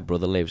Perth, where my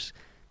brother lives.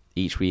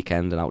 Each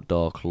weekend, an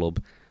outdoor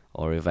club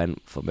or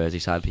event for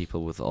Merseyside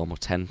people with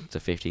almost 10 to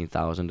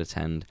 15,000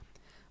 attend,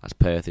 as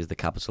Perth is the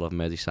capital of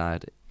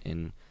Merseyside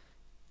in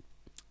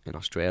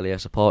Australia.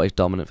 Support is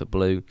dominant for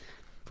Blue.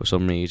 For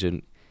some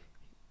reason,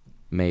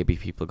 maybe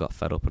people got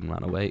fed up and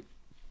ran away."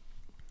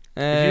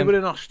 If you were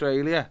in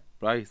Australia,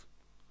 right,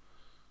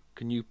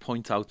 can you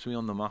point out to me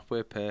on the map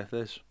where Perth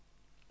is?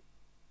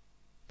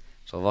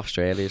 So if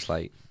Australia's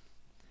like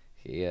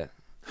here.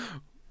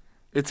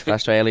 If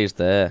Australia's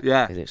there.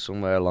 Yeah. Is it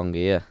somewhere along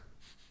here?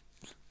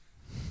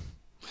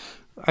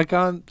 I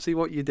can't see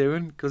what you're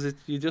doing because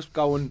you're just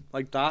going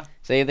like that.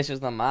 See, this is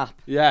the map.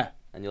 Yeah.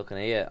 And you're looking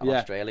here. Yeah.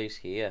 Australia's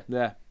here.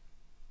 Yeah.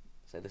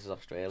 So this is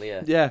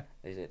Australia. Yeah.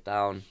 Is it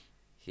down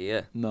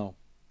here? No.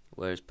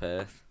 Where's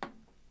Perth?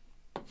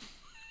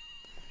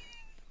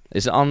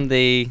 Is it on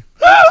the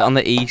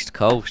east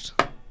coast?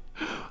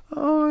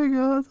 Oh my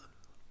god.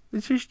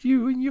 It's just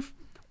you and your...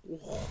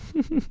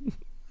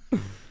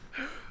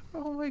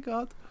 Oh my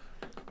god.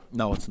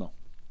 No, it's not.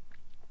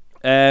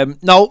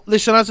 No,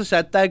 listen, as I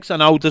said, Degs, I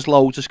know there's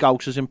loads of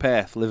Scousers in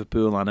Perth,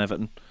 Liverpool and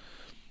Everton.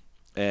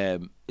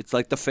 It's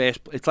like the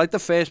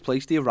first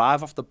place they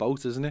arrive off the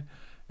boat, isn't it?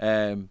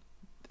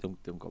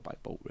 Don't go by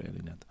boat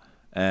really,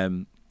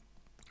 Ned.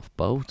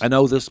 Boat? I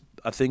know there's,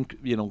 I think,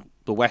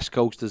 the West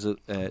Coast is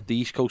the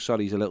East Coast,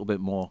 sorry, is a little bit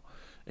more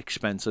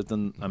expensive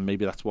and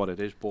maybe that's what it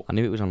is. But I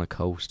knew it was on the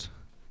coast.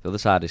 The other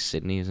side is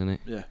Sydney, isn't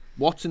it? Yeah.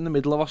 What's in the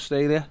middle of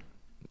Australia?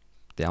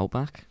 The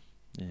outback.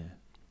 Yeah.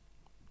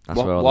 That's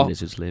where all the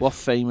lizards live. What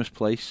famous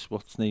place?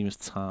 What's the name of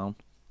town?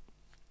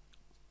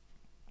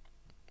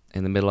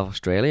 In the middle of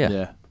Australia?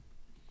 Yeah.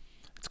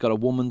 It's got a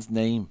woman's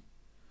name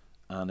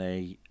and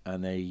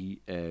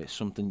a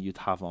something you'd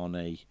have on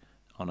a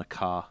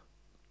car.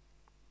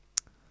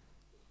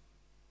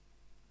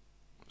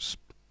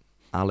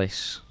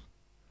 Alice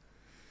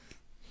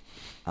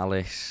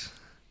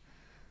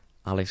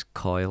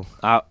Coyle.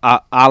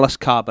 Alice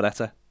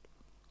Carburetor.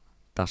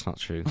 That's not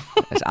true.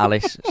 It's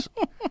Alice.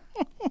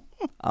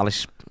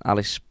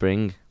 Alice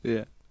Spring.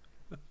 Yeah.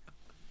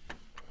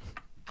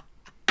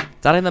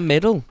 Is that in the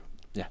middle?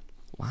 Yeah.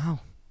 Wow.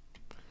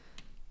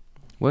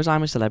 Where's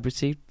I'm a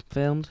Celebrity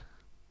filmed?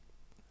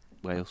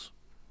 Wales.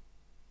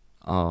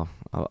 Oh,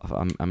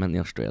 I meant the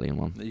Australian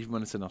one. Even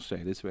when it's in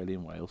Australia, it's really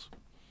in Wales.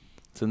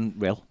 It's in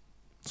Will.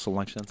 Sun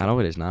Life Centre. I know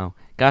it is now.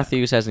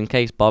 Mathew says, in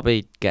case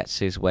Bobby gets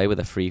his way with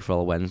a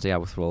free-for-all Wednesday, I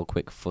will throw a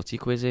quick footy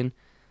quiz in.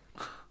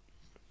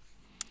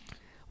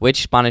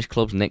 Which Spanish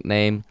club's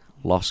nickname?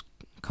 Los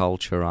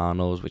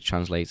Colchoranos, which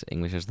translates to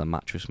English as the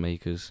mattress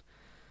makers.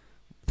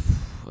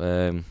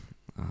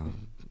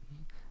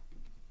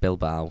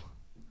 Bilbao.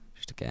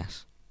 Just a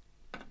guess.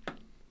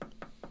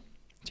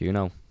 Do you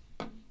know?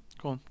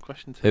 Go on,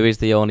 question 2. Who is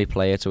the only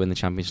player to win the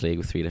Champions League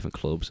with 3 different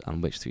clubs,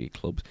 and which 3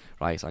 clubs?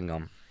 Right, hang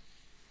on.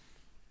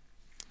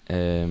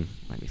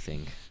 Let me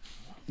think.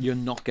 You're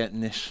not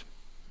getting this.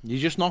 You're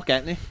just not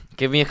getting it.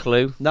 Give me a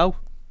clue. No.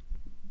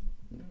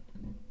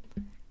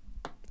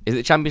 Is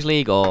it Champions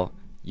League or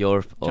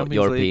Europe or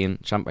Champions European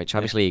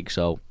Champions League?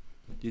 So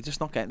You're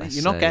just not getting it. let's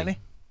You're not say- getting it.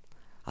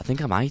 I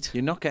think I might.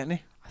 You're not getting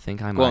it. I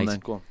think I Go on might. then,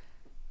 go on.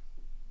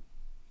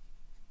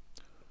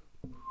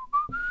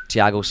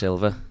 Thiago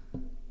Silva.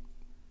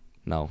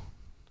 No.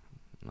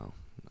 Never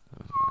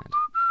mind.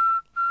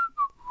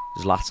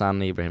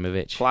 Zlatan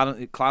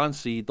Ibrahimovic.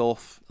 Clarence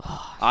Seedorf,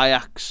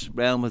 Ajax,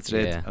 Real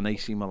Madrid, Yeah. and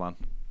AC Milan.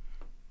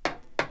 I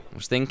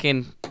was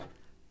thinking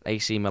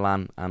AC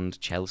Milan and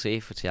Chelsea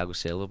for Thiago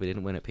Silva, but he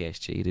didn't win at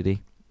PSG, did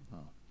he?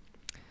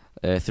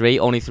 No.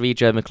 Only 3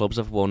 German clubs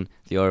have won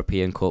the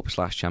European Cup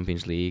 /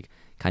 Champions League.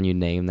 Can you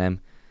name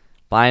them?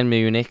 Bayern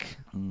Munich,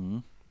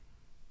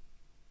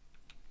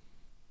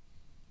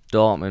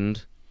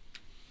 Dortmund,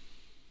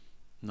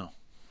 No.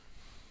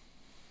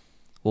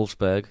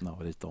 Wolfsburg. No,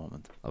 it is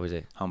Dortmund. Oh, is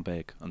it?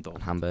 Hamburg and And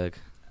Dortmund. Hamburg.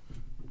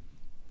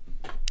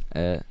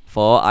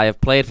 4. I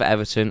have played for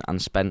Everton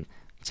and spent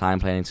time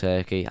playing in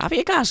Turkey. Have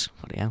you, guys?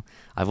 Bloody hell.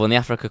 I've won the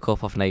Africa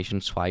Cup of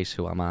Nations twice.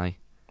 Who am I?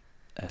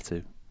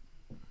 2.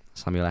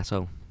 Samuel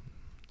Eto'o.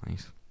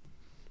 Nice.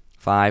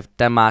 5.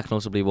 Denmark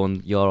notably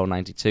won Euro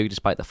 92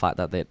 despite the fact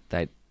that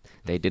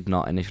they did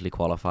not initially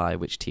qualify.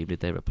 Which team did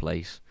they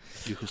replace?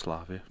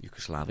 Yugoslavia.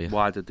 Yugoslavia.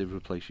 Why did they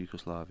replace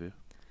Yugoslavia?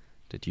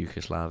 Did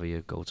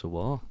Yugoslavia go to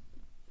war?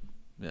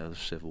 Yeah, the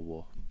Civil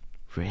War.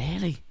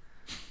 Really?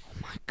 Oh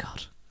my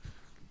god.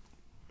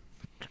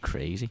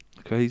 Crazy.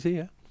 Crazy,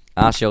 yeah.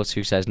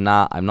 RCO2 says,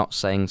 nah, I'm not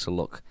saying to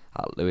look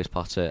at Lewis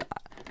Potter.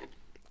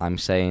 I'm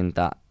saying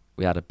that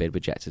we had a bid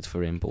rejected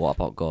for him, but what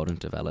about Gordon's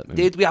development?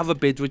 Did we have a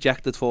bid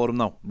rejected for him,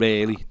 though?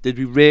 Really? Did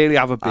we really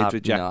have a bid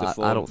rejected no,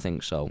 for him? I don't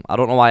think so. I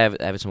don't know why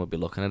Everton would be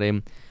looking at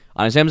him.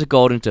 And in terms of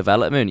Gordon's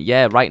development,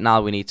 yeah, right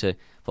now we need to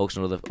focus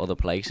on other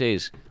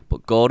places.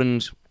 But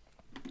Gordon's...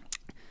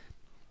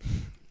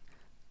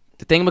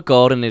 The thing with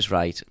Gordon is,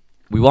 right,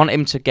 we want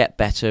him to get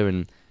better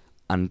and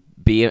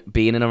be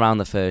in and around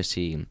the first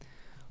team.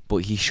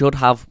 But we should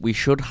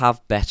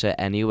have better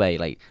anyway.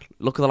 Like,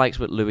 look at the likes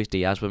with Luis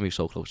Diaz when we were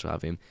so close to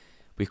have him.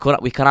 We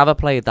can have a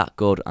player that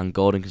good and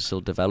Gordon can still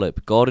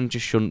develop. Gordon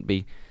just shouldn't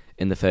be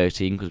in the first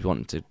team because we want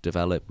him to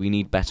develop. We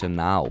need better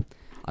now.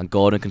 And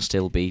Gordon can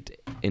still be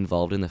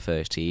involved in the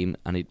first team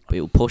and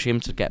it'll push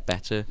him to get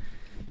better.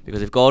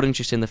 Because if Gordon's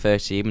just in the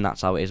first team and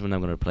that's how it is when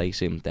I'm going to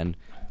replace him, then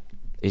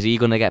is he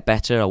going to get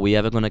better? Are we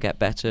ever going to get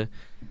better?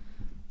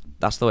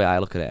 That's the way I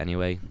look at it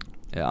anyway.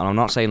 And I'm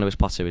not saying Lewis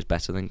Potter is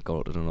better than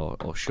Gordon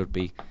or should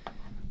be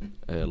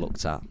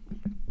looked at.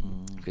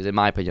 Because in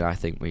my opinion, I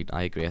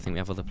agree. I think we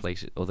have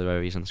other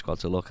areas in the squad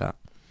to look at.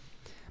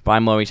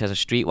 Brian Murray says a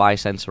streetwise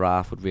centre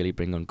half would really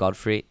bring on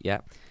Godfrey.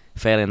 Yeah,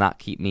 failing that,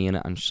 keep me in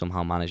it and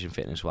somehow manage him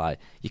fitness wise.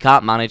 You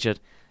can't manage it.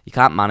 You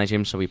can't manage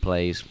him so he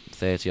plays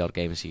 30 odd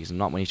games a season.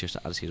 Not when he's just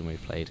had a season where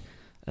he played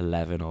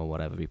 11 or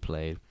whatever he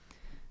played.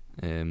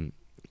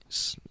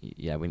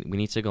 Yeah, we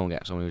need to go and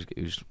get someone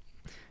who's.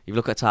 If you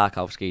look at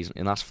Tarkowski's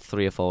in the last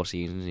 3 or 4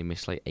 seasons, he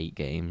missed like 8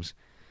 games,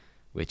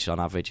 which on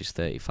average is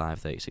 35,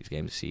 36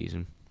 games a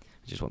season,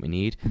 which is what we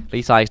need.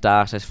 Levi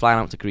Star says, flying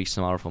out to Greece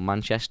tomorrow from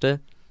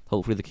Manchester.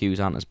 Hopefully the queues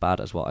aren't as bad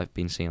as what I've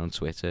been seeing on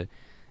Twitter.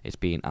 It's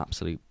been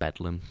absolute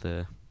bedlam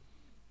there.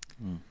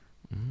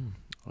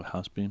 It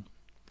has been.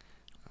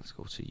 Let's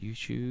go to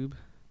YouTube.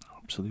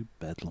 Absolute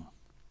bedlam.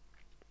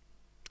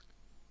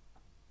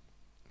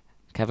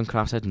 Kevin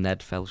Kraft said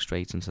Ned fell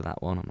straight into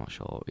that one. I'm not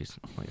sure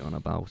what you're on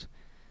about.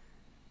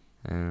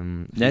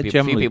 Ned few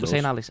generally people does.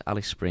 saying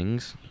Alice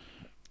Springs.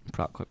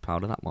 I'm quite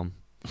proud of that one.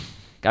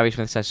 Gary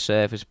Smith says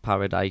Surfers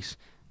Paradise,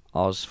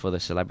 Oz for the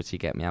celebrity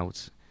get me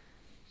out.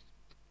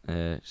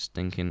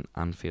 Stinking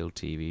Anfield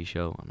TV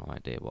show. I've no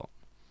idea what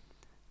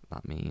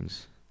that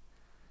means.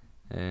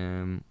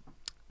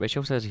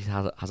 Rachel says he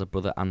has a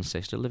brother and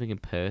sister living in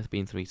Perth,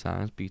 been 3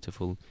 times.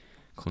 Beautiful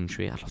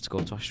country. I'd love to go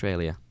to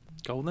Australia.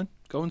 Go then.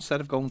 Go instead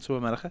of going to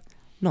America.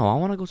 No, I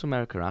want to go to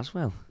America as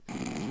well.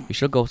 We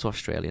should go to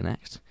Australia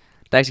next.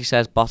 Daisy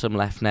says, bottom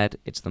left, Ned.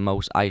 It's the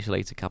most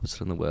isolated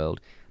capital in the world.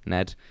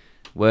 Ned,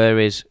 where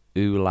is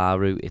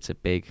Uluru? It's a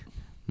big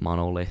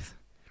monolith.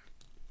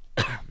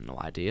 No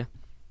idea.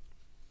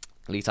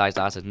 Levi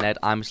Star says, Ned,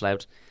 I'm a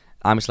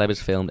Celeb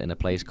is filmed in a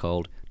place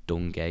called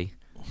Dungay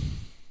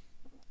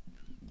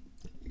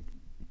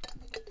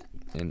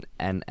in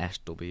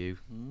NSW.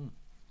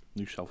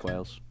 New South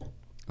Wales.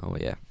 Oh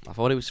yeah, I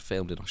thought it was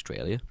filmed in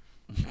Australia.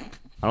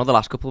 I know the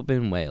last couple have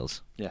been in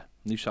Wales. Yeah,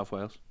 New South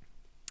Wales.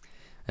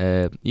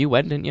 You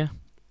went, didn't you?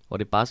 Or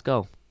did Baz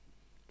go?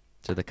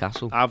 to the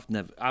castle.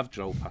 I've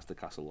drove past the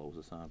castle loads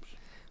of times.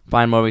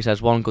 Brian Murray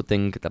says one good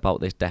thing about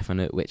this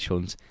definite witch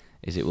hunt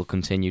is it will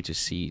continue to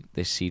see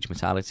this siege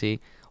mentality.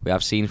 We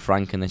have seen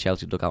Frank in the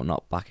Chelsea dugout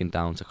not backing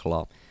down to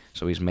Klopp,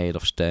 so he's made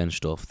of stern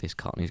stuff. This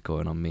Cockney's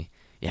going on me.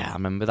 Yeah, I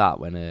remember that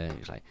when he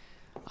was like,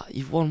 oh,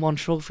 "You've won one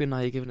trophy and now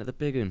you're giving it the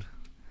big one."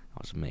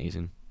 That was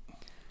amazing.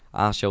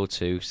 Our show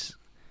too.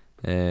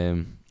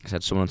 I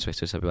said someone on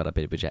Twitter said we had a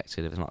bit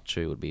rejected. If it's not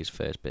true, it would be his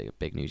first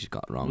big news he's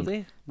got wrong.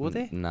 Were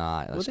they?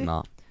 Nah, that's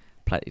not.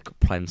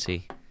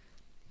 Plenty.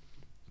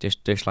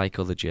 Just like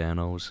other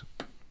journals.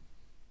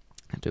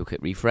 Do a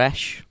quick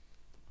refresh.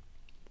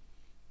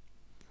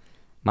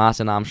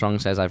 Martin Armstrong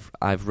says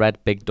I've read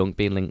Big Dunk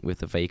being linked with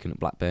the vacant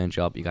Blackburn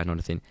job. You guys know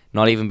anything?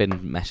 Not even been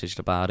messaged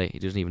about it. He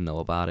doesn't even know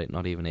about it.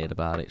 Not even heard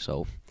about it.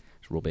 So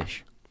it's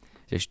rubbish.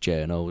 Just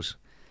journos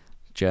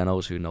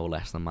who know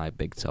less than my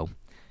big toe.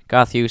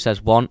 Gareth Hughes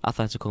says 1,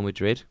 Atletico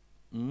Madrid.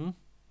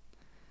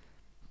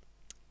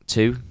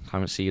 2,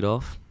 Clarence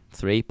Seedorf.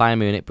 3, Bayern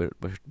Munich,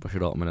 Borussia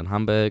Dortmund and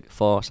Hamburg.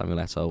 4, Samuel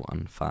Eto'o.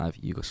 And 5,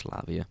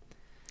 Yugoslavia.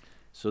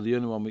 So the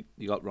only one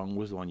you got wrong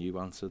was the one you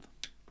answered.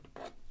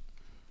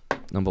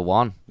 Number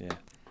 1. Yeah.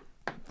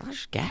 I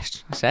just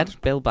guessed. I said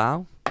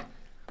Bilbao.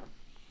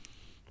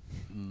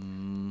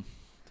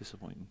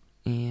 Disappointing.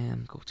 Yeah,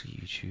 go to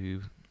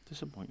YouTube.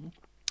 Disappointing.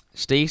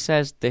 Steve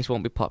says this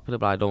won't be popular,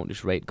 but I don't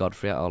just rate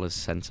Godfrey at all as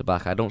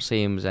centre-back. I don't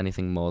see him as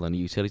anything more than a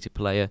utility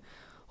player.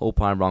 Hope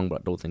I'm wrong,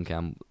 but I don't think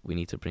we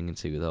need to bring in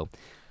 2, though.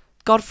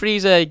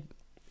 Godfrey's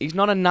he's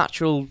not a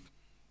natural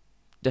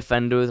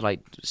defender with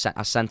like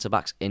a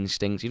centre-back's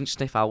instinct. He doesn't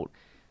sniff out,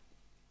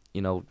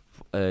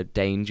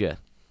 danger.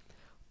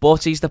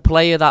 But he's the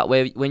player that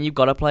when you've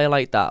got a player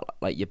like that,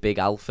 like your big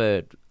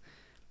Alfred,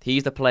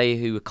 he's the player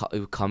who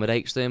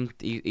accommodates them.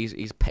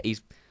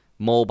 He's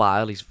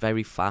mobile. He's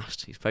very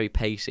fast. He's very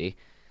pacey,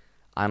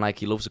 and like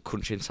he loves a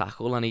crunching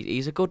tackle. And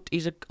he's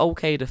an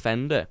okay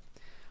defender.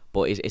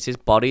 But it's his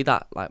body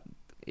that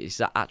it's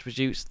that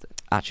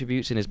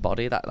attributes in his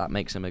body that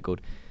makes him a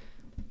good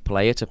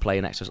player to play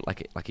next to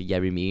like a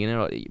Yerry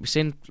Mina. We've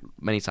seen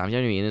many times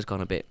Yerry Mina's gone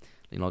a bit,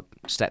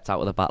 stepped out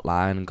of the back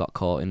line and got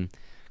caught in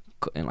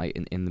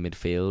the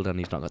midfield, and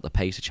he's not got the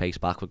pace to chase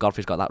back. But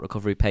Godfrey's got that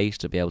recovery pace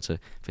to be able to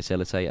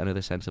facilitate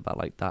another centre back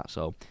like that.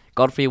 So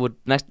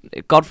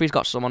Godfrey's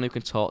got someone who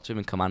can talk to him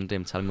and command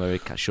him, tell him where he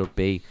should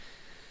be.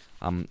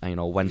 When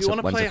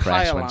to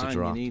press, when to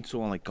drop. You need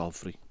someone like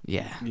Godfrey.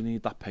 Yeah, you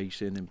need that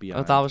pace in and behind.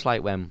 Well, that was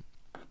like when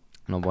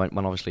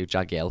obviously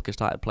Jagielka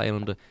started playing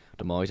under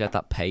Moyes. He had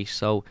that pace,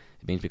 so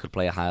it means we could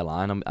play a higher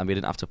line, and we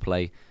didn't have to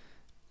play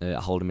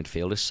a holding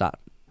midfielder sat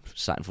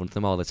in front of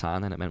them all the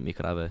time. Then it meant we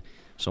could have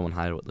someone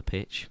higher up the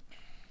pitch.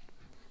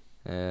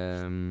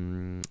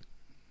 Cameron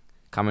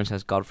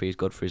says Godfrey is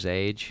good for his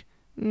age.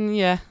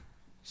 Yeah,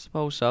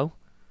 suppose so.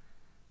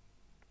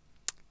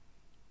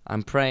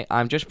 I'm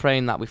just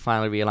praying that we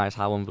finally realise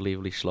how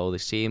unbelievably slow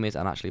this team is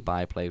and actually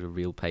buy players with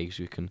real pace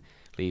who can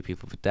leave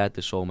people for dead.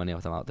 There's so many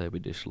of them out there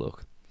with this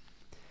look.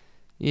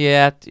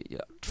 Yeah,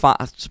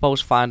 I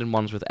suppose finding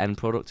ones with end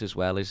product as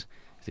well is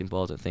the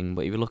important thing.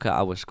 But if you look at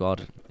our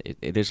squad,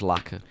 it is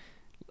lack of,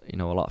 a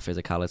lot of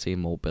physicality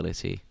and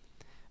mobility.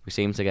 We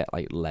seem to get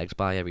legs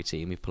by every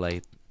team we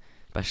play,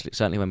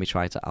 certainly when we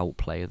try to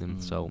outplay them.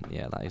 So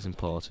yeah, that is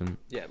important.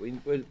 Yeah,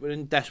 we're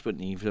in desperate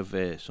need of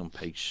some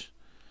pace.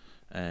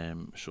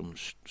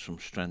 Some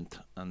strength,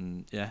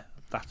 and yeah,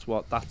 that's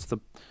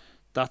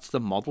the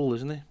model,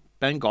 isn't it?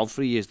 Ben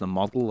Godfrey is the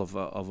model of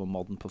a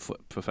modern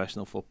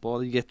professional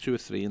footballer. You get 2 or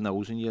 3 in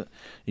those in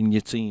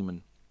your team,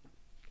 and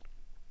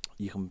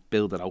you can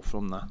build it out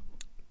from that.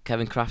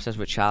 Kevin Kraft says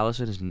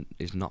Richarlison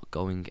is not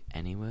going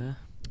anywhere.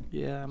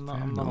 Yeah, I'm not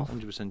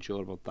 100%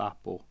 sure about that,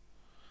 but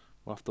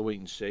we'll have to wait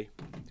and see.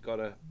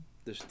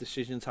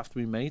 Decisions have to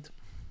be made.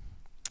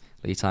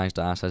 Lee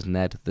Tynestar says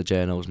Ned, the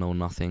journals know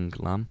nothing,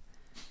 Lamb.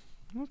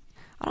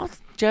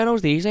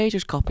 Journals these days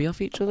just copy off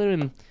each other,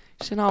 and you've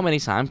seen how many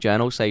times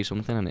journals say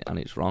something and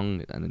it's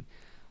wrong, and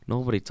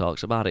nobody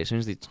talks about it. As soon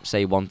as they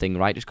say one thing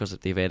right, just because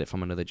they've heard it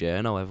from another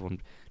journal,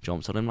 everyone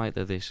jumps on him like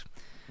they're this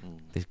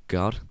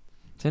god.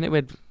 Isn't it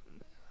with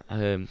I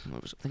think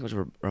it was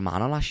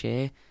Romano last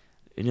year,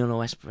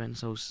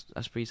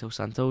 Espirito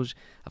Santos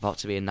about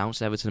to be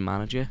announced Everton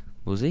manager,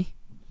 was he?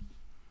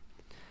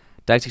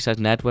 Doughty says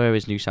Ned, where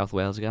is New South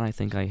Wales again? I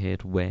think I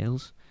heard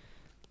Wales.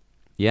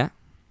 Yeah,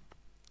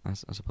 I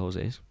suppose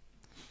it is.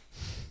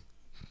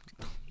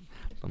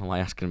 Don't know why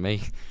you're asking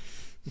me.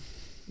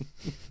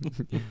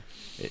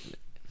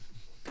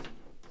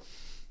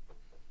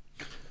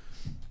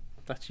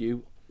 That's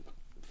you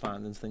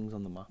finding things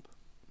on the map,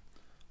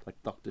 like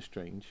Doctor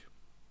Strange.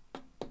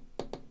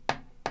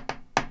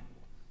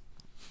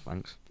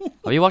 Thanks.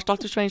 Have you watched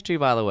Doctor Strange 2,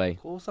 by the way?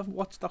 Of course I've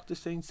watched Doctor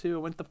Strange 2.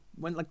 I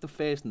went like the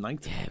first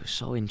night. Yeah, it was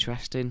so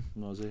interesting.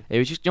 Was it? It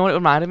was just, what it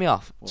reminded me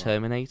of? What?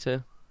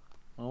 Terminator.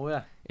 Oh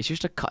yeah. It's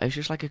just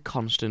like a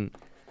constant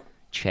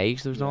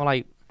chase. There was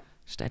no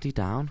steady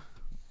down.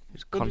 It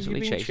was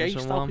constantly chasing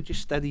someone. How could you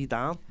steady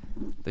down?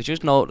 There's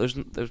just no.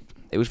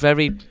 It was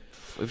very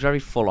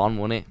full on,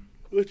 wasn't it?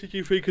 What did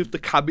you think of the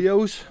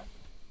cameos?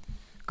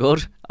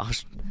 good.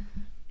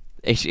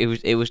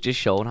 It was just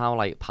showing how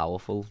like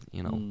powerful,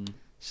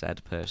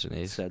 said person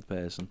is. Said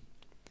person.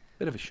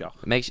 Bit of a shock.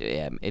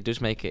 It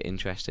does make it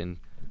interesting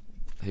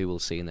who we'll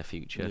see in the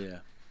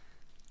future.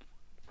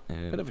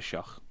 Yeah. Bit of a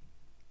shock.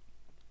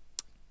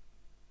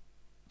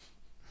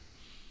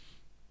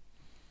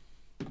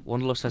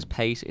 Wanderlust says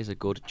pace is a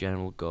good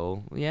general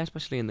goal. Yeah,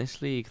 especially in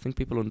this league. I think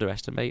people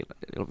underestimate.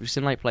 We've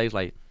seen like players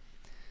like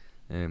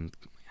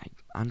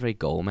Andre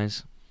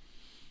Gomez.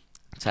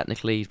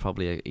 Technically, he's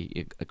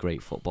probably a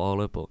great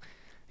footballer, but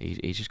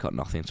he's just got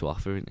nothing to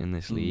offer in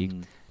this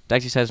league.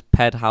 Dexy says,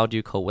 Ped, how do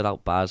you cope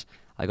without Baz?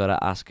 I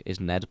gotta ask, is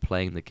Ned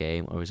playing the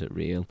game or is it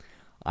real?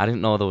 I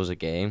didn't know there was a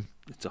game.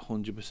 It's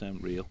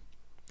 100% real.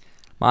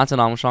 Martin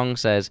Armstrong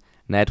says,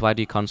 Ned, why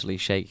do you constantly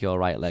shake your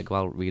right leg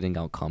while reading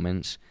out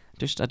comments?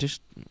 I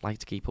just like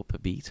to keep up a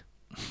beat.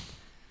 I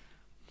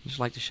just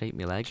like to shake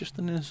my leg. Just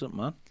an innocent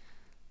man.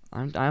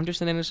 I'm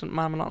just an innocent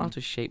man. I'm not allowed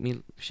to shake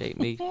me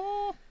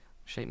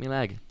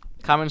leg.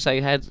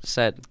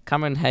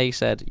 Cameron Hay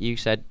said, you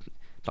said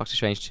Doctor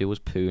Strange 2 was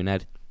poo,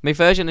 Ned. My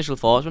first initial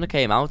thoughts when it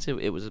came out,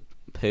 it was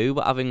poo,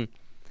 but having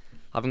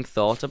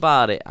thought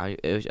about it, I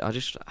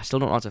still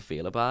don't know how to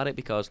feel about it,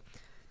 because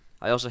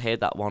I also heard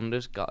that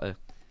Wanda's got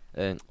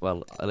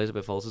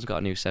Elizabeth Olsen's got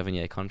a new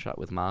 7-year contract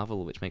with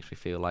Marvel, which makes me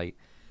feel like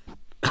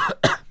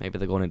maybe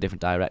they're going in a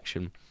different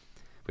direction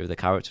with the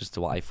characters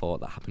to what I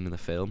thought that happened in the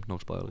film. No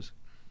spoilers.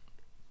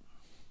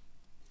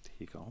 There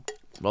you go.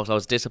 But also, I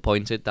was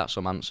disappointed that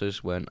some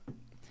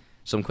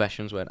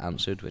questions weren't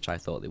answered, which I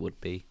thought they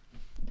would be.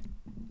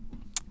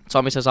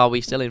 Tommy says, are we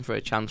still in for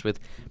a chance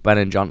with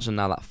Brennan Johnson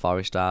now that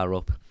Forest are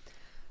up?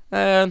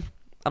 I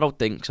don't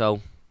think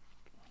so.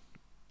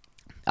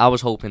 I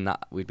was hoping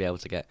that we'd be able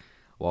to get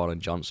Warren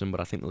Johnson, but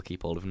I think they'll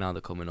keep hold of him now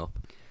they're coming up.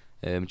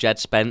 Jed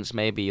Spence,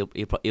 maybe he'll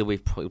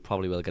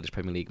probably will get his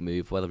Premier League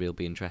move. Whether he'll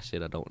be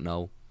interested, I don't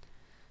know.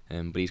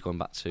 But he's going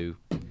back to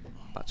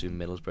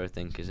Middlesbrough, I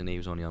think, isn't he? He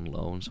was only on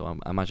loan, so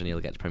I imagine he'll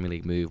get his Premier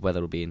League move. Whether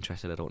he'll be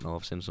interested, I don't know.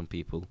 I've seen some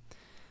people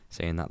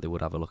saying that they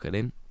would have a look at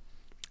him.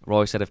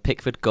 Roy said, if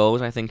Pickford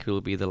goes, I think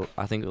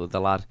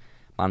the lad,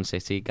 Man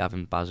City,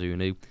 Gavin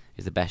Bazunu,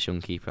 is the best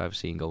young keeper I've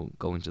seen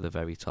going to the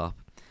very top.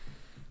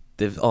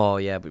 We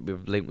were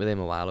linked with him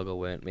a while ago,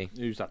 weren't we?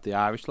 Who's that? The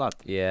Irish lad?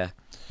 Yeah.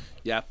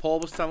 Yeah, Paul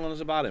was telling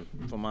us about him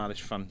from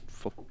Irish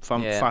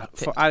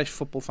Irish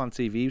Football Fan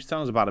TV. He was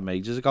telling us about him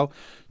ages ago,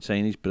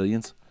 saying he's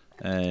brilliant,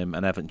 and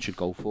Everton should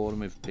go for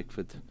him if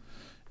Pickford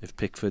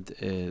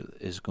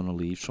is going to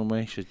leave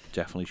somewhere.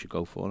 Definitely should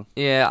go for him.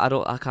 Yeah,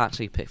 I can't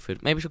see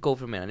Pickford. Maybe we should go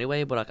for him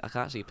anyway, but I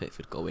can't see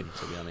Pickford going,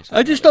 to be honest.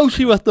 I just don't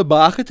see what the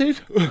market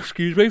is.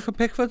 Excuse me, for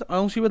Pickford. I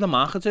don't see where the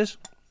market is.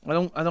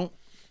 I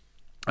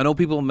know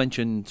people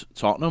mentioned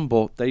Tottenham,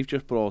 but they've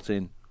just brought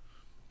in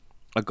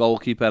a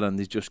goalkeeper and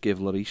they just give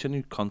Lloris a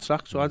new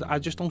contract. So I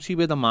just don't see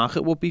where the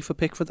market would be for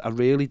Pickford. I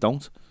really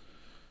don't.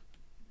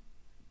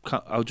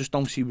 I just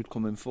don't see who'd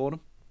come in for him.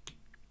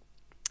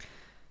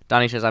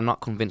 Danny says, I'm not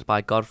convinced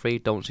by Godfrey.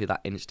 Don't see that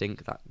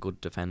instinct that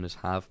good defenders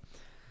have.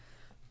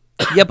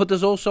 Yeah, but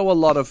there's also a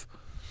lot of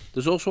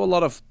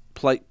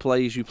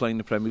players who play in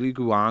the Premier League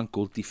who aren't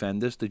good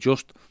defenders. They're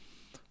just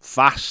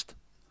fast,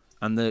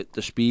 and the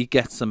speed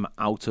gets them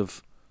out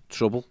of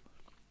trouble.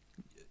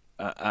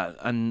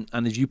 And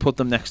if you put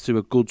them next to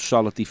a good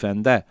solid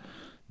defender,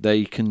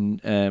 they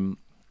can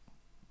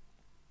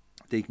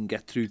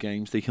get through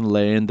games. They can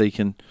learn. They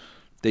can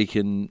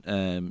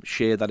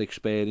share that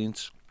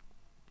experience.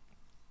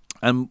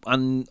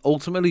 And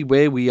ultimately,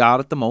 where we are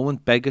at the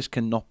moment, beggars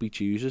cannot be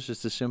choosers.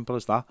 It's as simple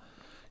as that.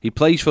 He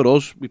plays for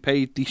us. We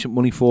paid decent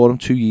money for him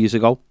 2 years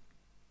ago.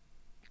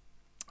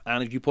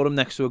 And if you put him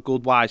next to a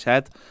good wise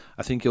head,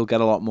 I think you'll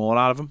get a lot more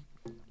out of him.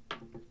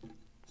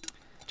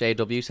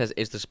 JW says,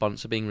 is the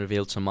sponsor being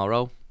revealed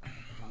tomorrow?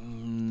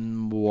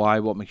 Why?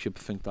 What makes you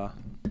think that?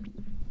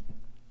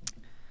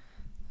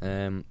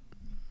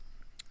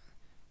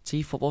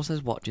 T-Football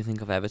says, what do you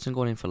think of Everton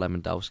going in for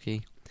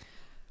Lewandowski?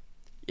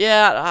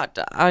 Yeah,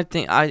 I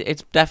think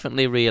it's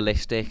definitely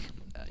realistic.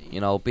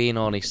 Being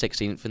only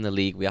 16th in the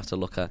league, we have to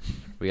look at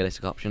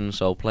realistic options.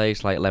 So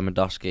players like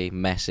Lewandowski,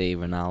 Messi,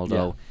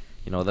 Ronaldo,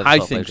 they're the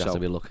players we have to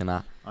be looking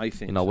at. I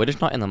think we're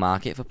just not in the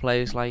market for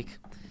players like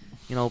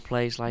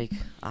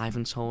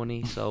Ivan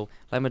Toney. So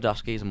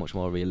Lewandowski is a much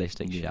more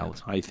realistic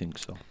shout. I think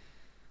so.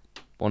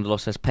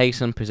 Wanderlust says, pace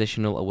and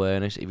positional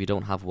awareness. If you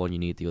don't have one, you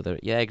need the other.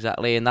 Yeah,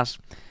 exactly. And that's,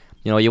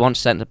 you want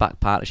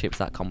centre-back partnerships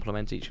that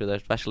complement each other,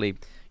 especially...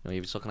 if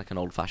you're looking like an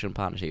old-fashioned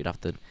partnership, you'd have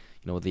to,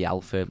 the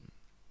alpha,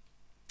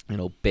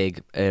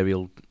 big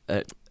aerial,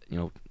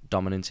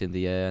 dominance in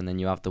the air, and then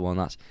you have the one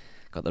that's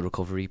got the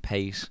recovery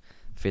pace,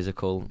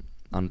 physical.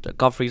 And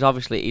Godfrey's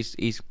obviously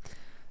he's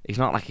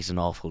not like he's an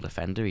awful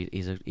defender.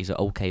 He's an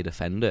okay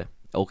defender,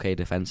 okay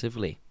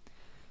defensively,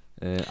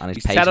 and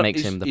his pace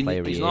makes him the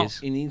player he is.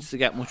 He needs to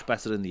get much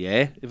better in the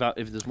air.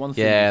 If there's one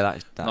thing,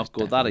 that's not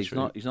good at,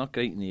 he's not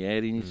great in the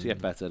air. He needs to get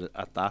better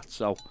at that.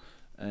 So.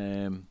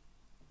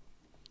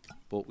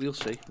 But we'll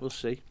see.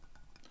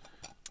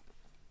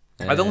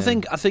 I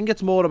think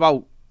it's more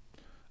about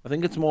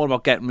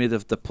getting rid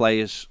of the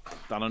players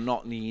that are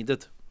not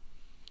needed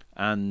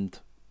and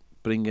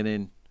bringing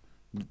in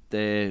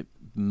the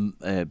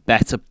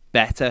better.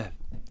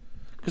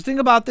 Because thing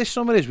about this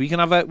summer is we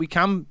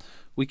can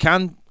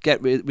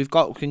get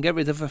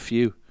rid of a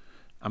few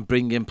and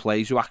bring in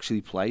players who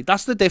actually play.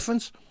 That's the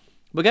difference.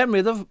 We're getting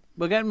rid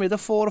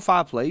of 4 or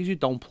 5 players who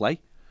don't play,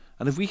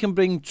 and if we can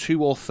bring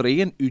 2 or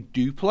 3 in who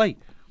do play,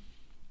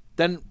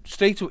 then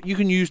straight away you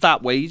can use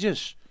that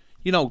wages.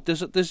 You know,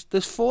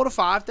 there's 4 or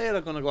 5 there that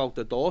are going to go out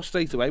the door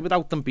straight away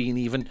without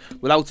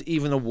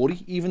even a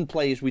worry. Even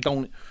players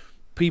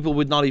people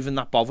would not even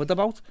that bothered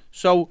about.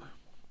 So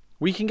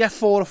we can get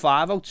 4 or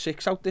 5 out,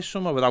 6 out this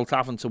summer without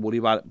having to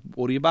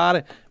worry about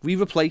it. If we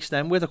replace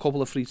them with a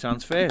couple of free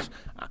transfers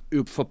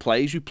for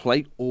players who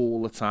play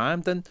all the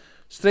time, then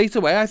straight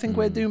away I think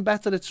we're doing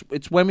better.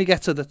 It's when we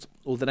get to the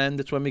other end,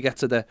 it's when we get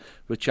to the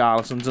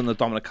Richarlisons and the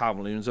Dominic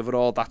Calvert-Lewins of it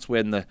all, that's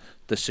when the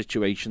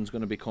situation's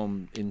going to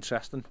become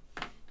interesting.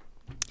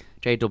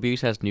 JW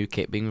says new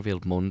kit being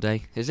revealed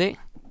Monday. Is it?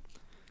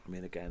 I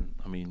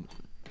mean,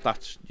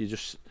 that's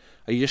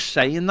are you just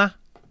saying that,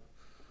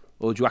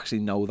 or do you actually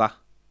know that?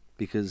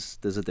 Because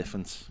there's a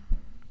difference.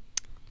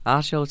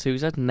 RCO2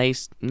 said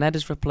Ned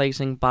is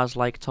replacing Baz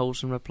like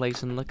Tosin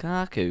replacing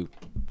Lukaku.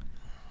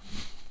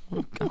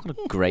 I've got a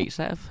great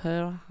set of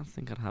her, I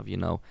think I'd have you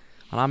know.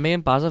 And me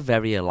and Baz are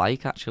very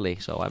alike, actually,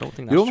 so I don't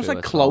think that's You're almost true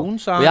like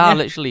clones, aren't we you? are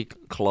literally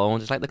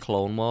clones. It's like the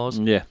Clone Wars.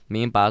 Yeah.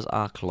 Me and Baz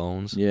are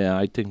clones. Yeah,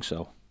 I think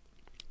so.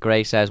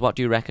 Gray says, what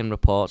do you reckon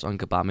reports on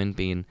Gabamin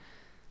being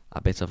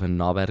a bit of a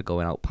knobhead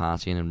going out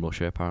partying in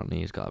Russia? Apparently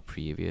he's got a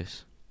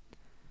previous.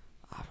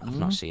 I've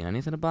not seen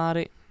anything about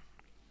it.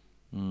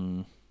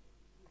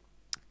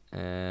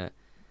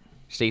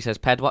 Steve says,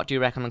 Ped, what do you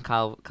reckon on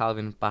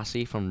Calvin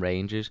Bassey from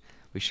Rangers?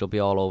 We shall be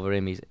all over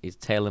him. He's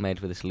tailor-made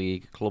for this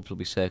league. Clubs will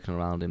be circling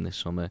around him this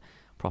summer.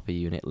 Proper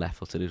unit,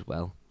 left-footed as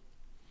well.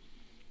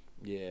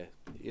 Yeah,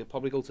 he'll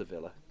probably go to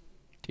Villa.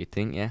 Do you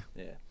think, yeah?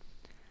 Yeah.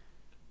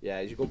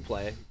 Yeah, he's a good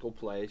player.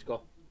 He's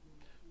got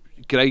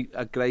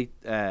a great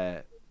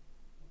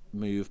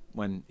move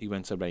when he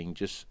went to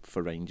Rangers.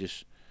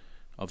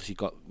 Obviously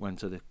went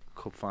to the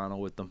cup final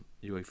with them,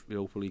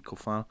 Europa League cup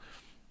final.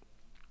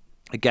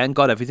 Again,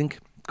 got everything.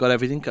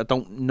 I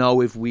don't know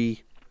if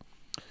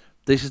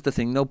this is the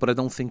thing though, but I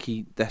don't think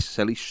he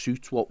necessarily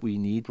suits what we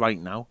need right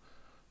now.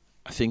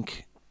 I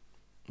think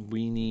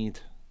we need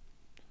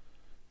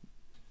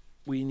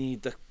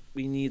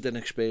an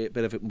experience,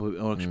 bit of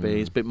more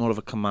experience, bit more of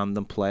a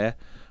commanding player.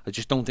 I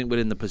just don't think we're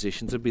in the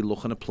position to be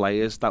looking at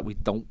players that we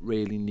don't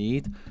really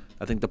need.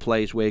 I think the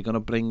players we're going to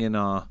bring in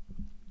are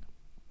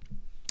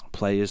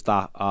players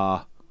that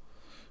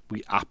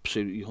we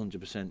absolutely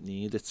 100%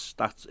 need. It's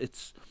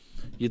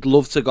you'd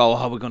love to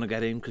go, we're going to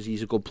get him because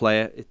he's a good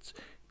player.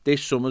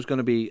 This summer's going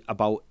to be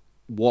about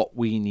what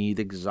we need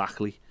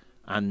exactly,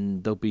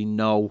 and there'll be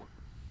no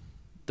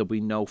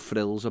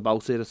frills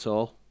about it at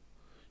all.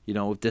 You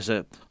know, if there's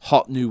a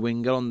hot new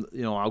winger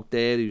out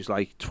there who's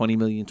like 20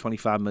 million,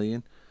 25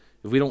 million,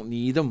 if we don't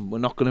need him, we're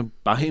not going to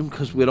buy him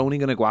because we're only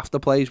going to go after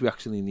players we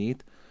actually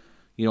need.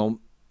 You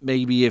know,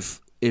 maybe if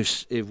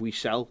we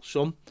sell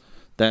some,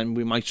 then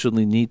we might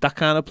suddenly need that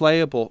kind of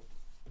player. But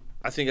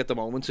I think at the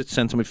moment it's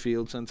centre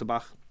midfield, centre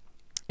back.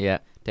 Yeah.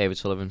 David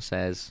Sullivan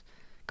says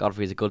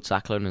Godfrey is a good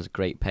tackler and has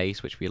great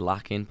pace, which we're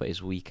lacking, but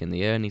is weak in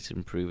the air. Needs to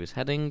improve his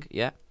heading.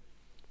 Yeah.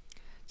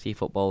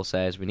 T-Football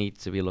says we need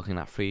to be looking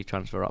at free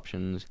transfer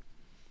options.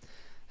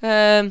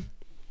 I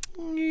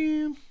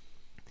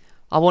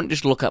won't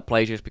just look at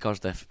players just because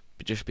they're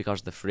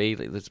free.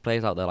 Like, there's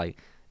players out there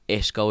like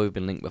Isco who've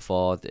been linked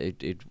before.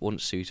 It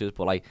wouldn't suit us,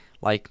 but like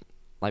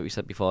we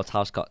said before,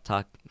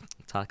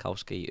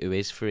 Tarkowski, who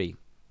is free,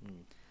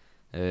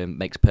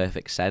 makes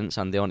perfect sense,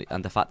 and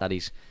the fact that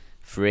he's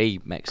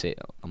free makes it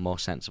a more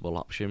sensible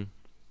option.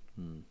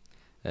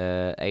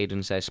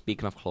 Aidan says,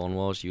 speaking of Clone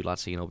Wars, you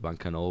lads seen Obi-Wan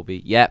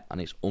Kenobi? Yep, and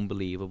it's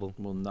unbelievable.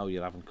 Well, no,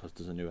 you haven't, because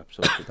there's a new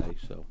episode today.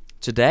 So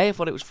today? I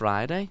thought it was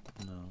Friday.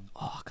 No.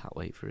 Oh, I can't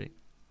wait for it.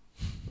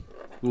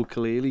 Well,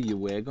 clearly you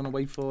were going to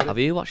wait for it. Have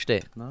you watched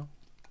it? No.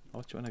 I'll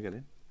watch it when I get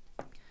in.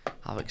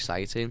 How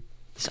exciting.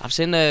 I've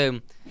seen...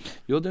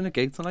 You're doing a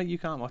gig tonight, you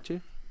can't watch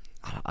it.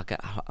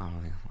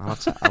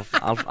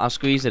 I'll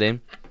squeeze it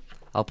in.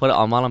 I'll put it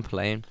on while I'm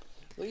playing.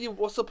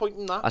 What's the point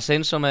in that? I've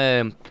seen some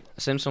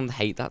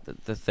hate that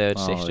the third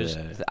sisters,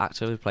 the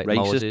actor who played racist.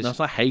 Moses. No, it's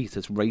not hate,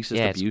 it's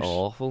racist abuse. It's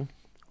awful.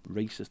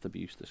 Racist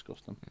abuse,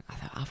 disgusting.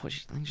 I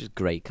think she's a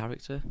great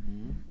character.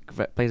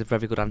 Plays a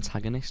very good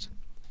antagonist.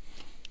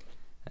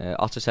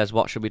 Otter says,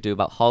 what should we do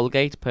about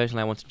Holgate?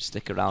 Personally, I want him to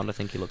stick around. I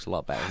think he looks a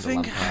lot better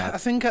than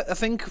Lampard. I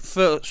think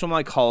for someone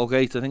like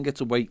Holgate, I think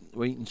it's a wait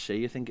and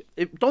see.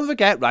 Don't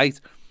forget,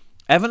 right,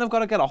 Everton have got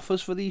to get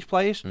offers for these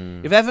players.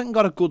 If Everton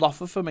got a good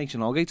offer for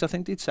Mason Holgate, I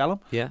think they'd sell him.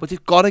 Yeah. But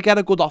they've got to get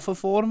a good offer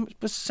for him.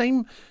 But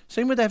same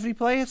with every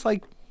player. It's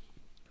like,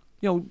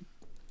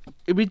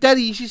 it'd be dead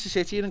easy to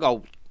sit here and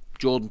go,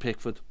 Jordan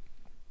Pickford,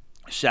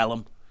 sell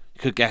him.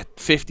 You could get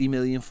 50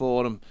 million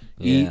for him.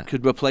 Yeah. He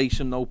could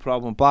replace him, no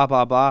problem. Blah,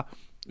 blah, blah.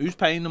 Who's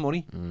paying the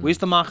money? Where's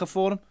the market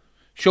for him?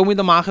 Show me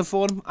the market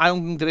for him. I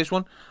don't think there is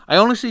one. I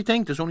honestly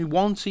think there's only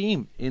one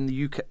team in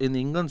the UK, in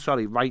England,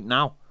 right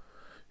now,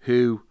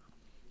 who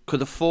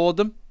could afford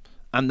them,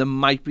 and there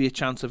might be a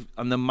chance of,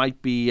 and there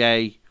might be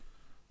a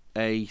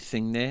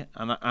thing there,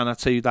 and I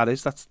tell you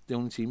that's the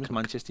only team is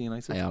Manchester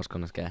United. Yeah, I was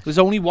gonna guess. There's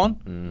only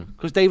one,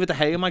 because David De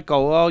Gea might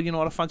go, oh, you know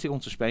what, I fancy going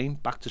to Spain,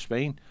 back to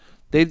Spain.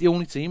 They're the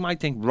only team I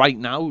think right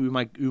now who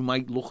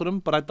might look at him,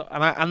 but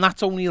and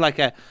that's only like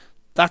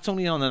that's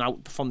only on and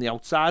out from the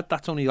outside.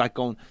 That's only like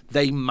going,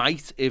 they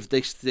might if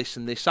this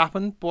and this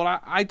happened,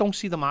 but I don't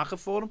see the market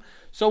for them.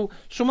 So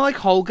someone like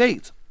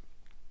Holgate,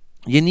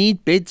 you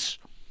need bids.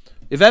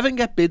 If Everton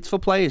get bids for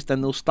players,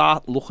 then they'll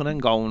start looking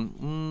and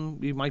going,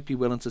 we might be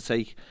willing to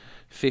take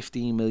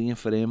 15 million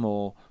for him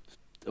or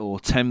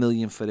 10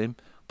 million for him.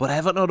 But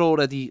Everton are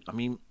already, I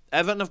mean,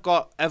 Everton have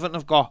got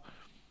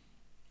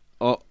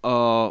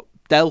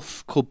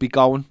Delph could be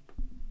going.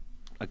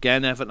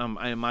 Again, Everton,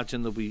 I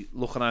imagine they'll be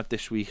looking at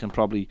this week, and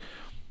probably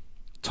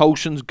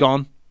Toshin's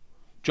gone.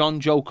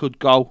 John Joe could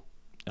go.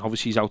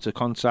 Obviously, he's out of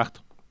contract.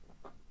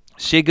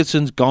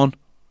 Sigurdsson's gone.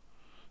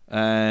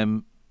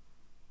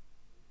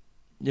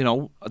 You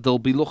know, they'll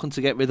be looking to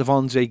get rid of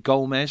Andre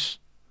Gomez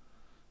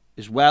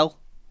as well.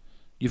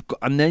 You've got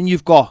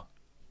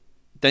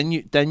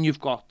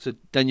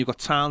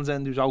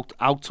Townsend, who's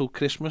out till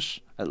Christmas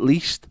at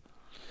least,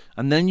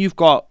 and then you've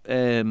got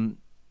the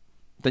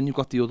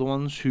other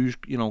ones who's,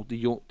 you know,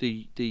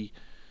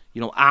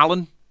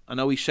 Allen. I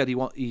know he said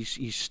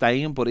he's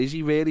staying, but is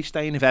he really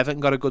staying? If Everton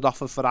got a good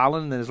offer for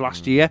Allen in his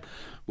last year,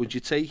 would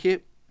you take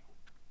it?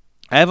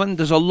 Everton,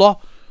 there's a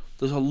lot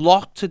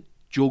to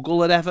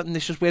juggle at Everton.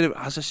 This is where,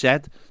 as I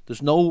said,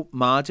 there's no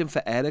margin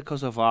for error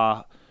because of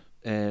our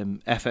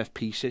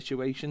FFP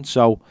situation.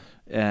 So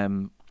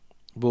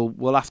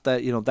we'll have to,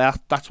 you know,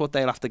 that's what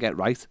they'll have to get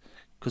right.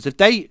 Because if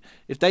they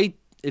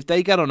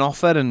get an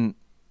offer and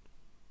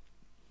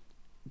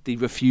they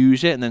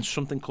refuse it, and then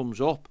something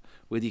comes up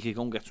where they could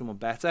go and get someone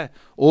better,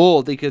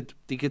 or they could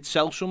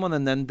sell someone,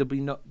 and then there'll be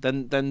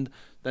then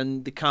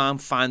they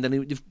can't find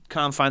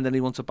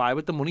anyone to buy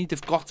with the money.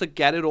 They've got to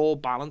get it all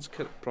balanced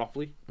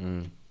properly.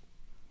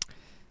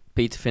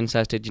 Peter Finn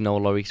says, did you know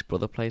Lloris's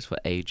brother plays for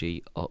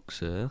AG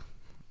Auxerre?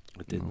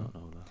 I did not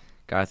know that.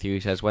 Gareth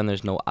Hughes says, when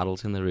there's no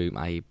adult in the room,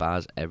 i.e.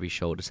 Baz, every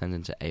show descends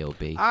into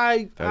AOB.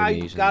 I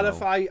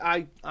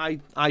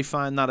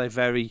find that a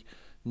very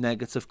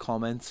negative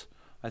comment.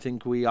 I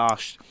think we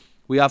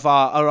have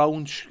our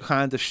own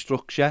kind of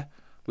structure.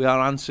 We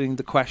are answering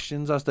the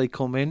questions as they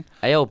come in.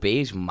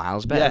 AOB is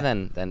miles better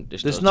than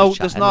just there's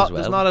just not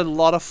a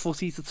lot of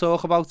footy to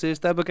talk about, is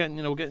there? But getting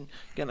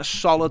a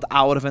solid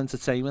hour of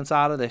entertainment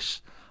out of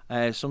this.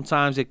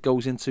 Sometimes it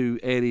goes into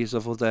areas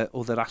of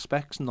other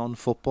aspects,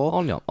 non-football.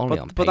 Only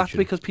but that's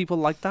because people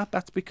like that.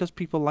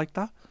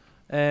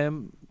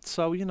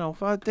 So, you know,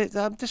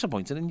 I'm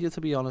disappointed in you, to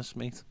be honest,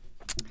 mate.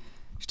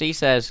 Steve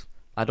says,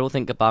 I don't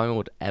think Gabami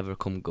would ever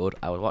come good.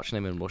 I was watching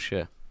him in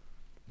Russia,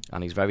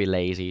 and he's very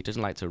lazy. He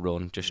doesn't like to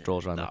run, just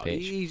strolls around the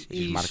pitch. He's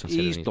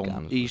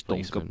done.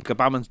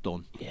 Gabaman's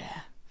done.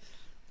 Yeah.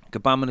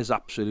 Gabaman is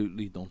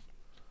absolutely done.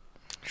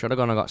 Should have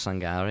gone and got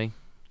Sangari.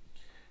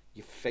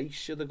 Your face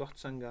should have got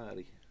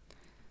Sangari.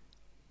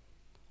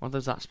 What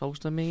is that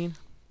supposed to mean?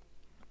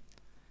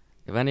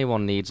 If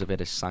anyone needs a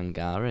bit of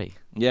Sangari...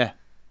 Yeah.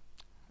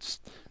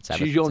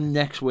 Choose your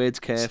next words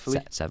carefully.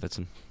 It's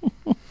Everton.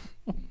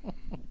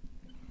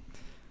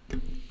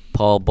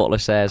 Paul Butler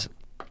says,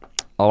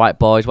 alright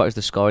boys, what is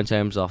the score in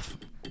terms of...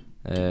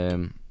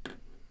 I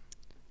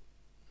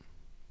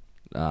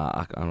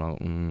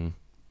don't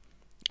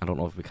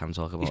know if we can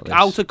talk about this. He's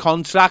out of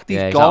contract.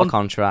 He's gone. Out of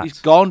contract. He's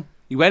gone.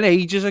 He went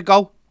ages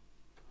ago.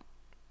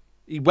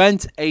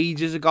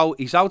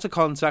 He's out of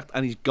contract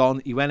and he's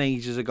gone. He went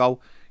ages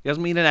ago. He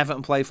hasn't been in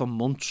Everton play for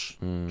months,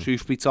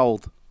 truth be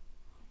told.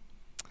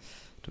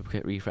 Do we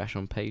get refresh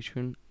on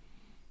Patreon?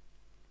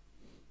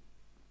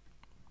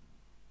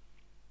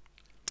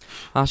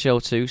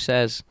 Asio2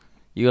 says,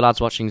 you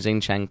lads watching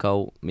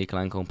Zinchenko,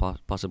 Mikolenko and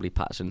possibly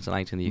Patterson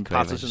tonight in the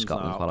Ukraine versus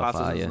Scotland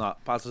qualifier.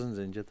 Patterson's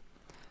injured.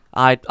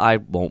 I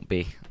won't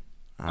be.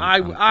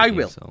 I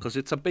will, because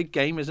it's a big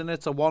game, isn't it?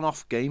 It's a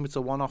one-off game. It's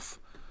a one-off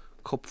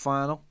cup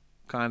final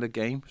kind of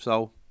game.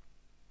 So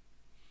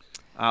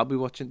I'll be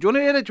watching. Do you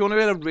want to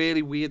hear a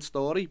really weird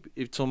story?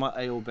 If it's on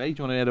AOB, do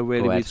you want to hear a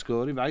really weird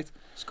story? Right?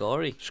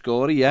 Story,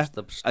 yeah.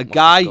 A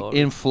guy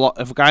in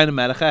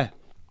America,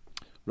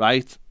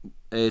 right,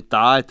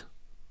 died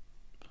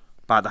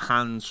by the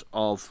hands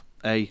of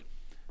a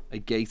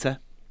gator,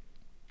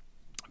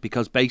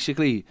 because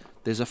basically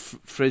there's a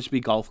frisbee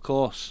golf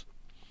course,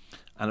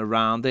 and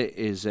around it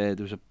is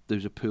there's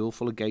a pool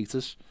full of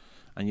gators,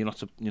 and you're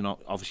not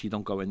obviously you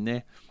don't go in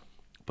there.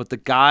 But the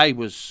guy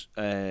was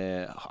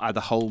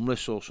either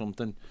homeless or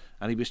something,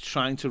 and he was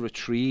trying to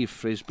retrieve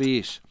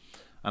frisbees.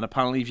 And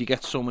apparently, if you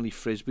get so many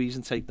frisbees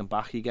and take them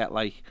back, you get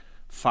like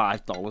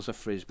 $5 a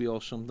frisbee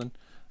or something.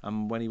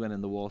 And when he went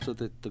in the water,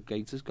 the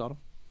gators got him.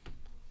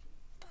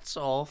 That's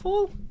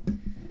awful.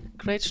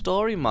 Great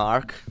story,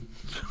 Mark.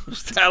 I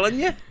was telling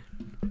you.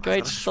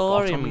 Great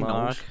story,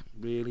 Mark.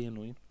 Really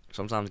annoying.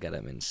 Sometimes get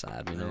him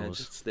inside my nose.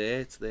 It's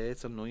there,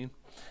 it's annoying.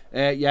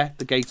 Yeah,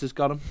 the Gators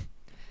got him.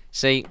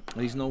 See,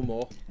 he's no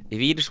more. If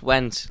he just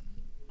went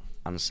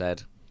and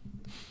said...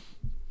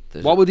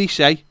 What would he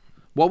say?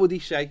 What would he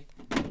say?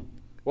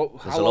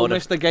 Hello,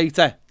 Mr.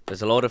 Gator.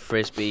 There's a load of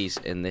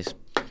frisbees in this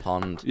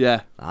pond.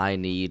 Yeah. I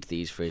need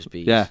these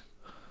frisbees. Yeah.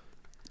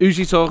 Who's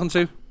he talking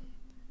to?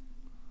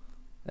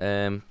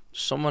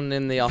 Someone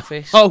in the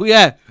office. Oh,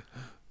 yeah.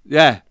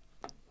 Yeah.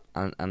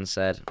 And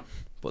said,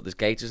 but there's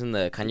gators in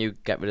there. Can you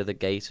get rid of the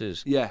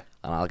gators? Yeah.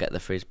 And I'll get the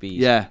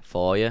frisbees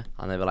for you.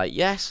 And they were like,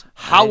 yes.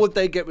 How would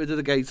they get rid of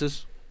the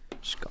gators?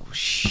 Just go,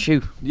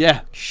 shoo.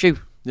 Yeah. Shoo.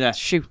 Yeah.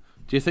 Shoo.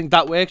 Do you think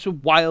that works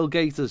with wild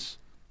gators?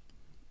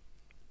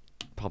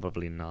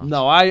 Probably not.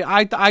 No,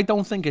 I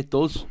don't think it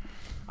does.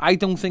 I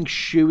don't think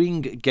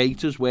shooing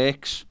gators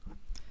works.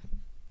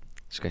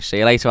 Just go, see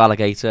you later,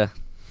 alligator.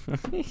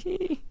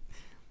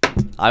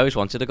 I always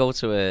wanted to go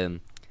to,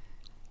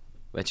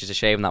 which is a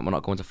shame that we're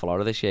not going to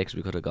Florida this year because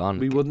we could have gone.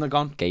 We wouldn't have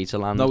gone.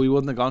 Gatorland. No, we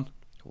wouldn't have gone.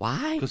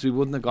 Why? Because we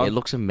wouldn't have gone. It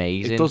looks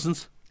amazing. It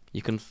doesn't.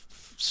 You can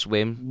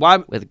swim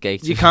Why? with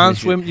gators. You can't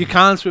swim. You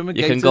can't swim with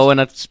you gators. You can go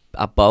in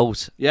a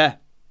boat. Yeah.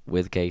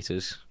 With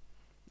gators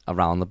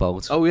around the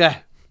boat. Oh yeah.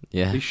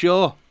 Yeah. Are you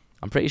sure?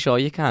 I'm pretty sure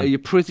you can. Are you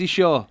pretty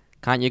sure?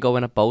 Can't you go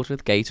in a boat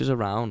with gators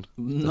around?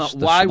 No.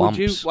 Why would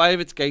you? Why, if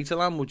it's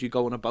Gatorland, would you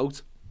go in a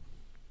boat?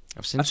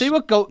 I've seen. I see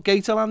what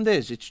Gatorland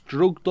is. It's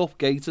drugged up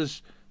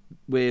gators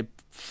where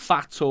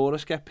fat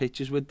tourists get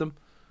pictures with them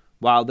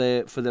while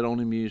they're for their own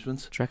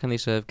amusement. Do you reckon they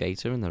serve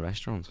gator in the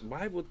restaurant?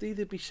 Why would they?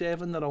 They'd be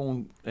serving their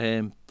own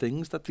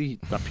things that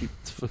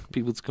for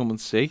people to come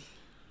and see.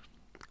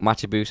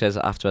 Mathew says,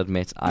 I have to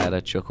admit, I had a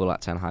chuckle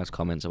at Ten Hag's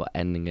comments about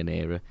ending an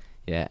era.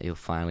 Yeah, he'll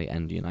finally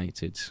end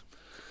United's.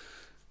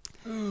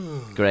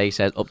 Gray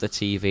says, up the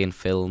TV and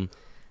film,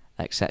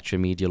 etc.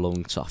 media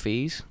loving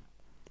Toffees.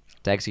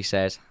 Degsy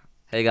says,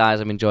 hey guys,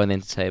 I'm enjoying the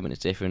entertainment.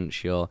 It's different,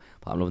 sure,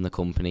 but I'm loving the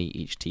company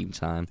each team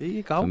time. There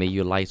you go. For me,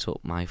 you light up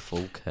my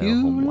full curl you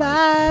home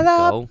light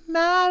up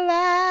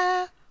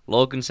my life.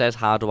 Logan says,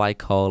 how do I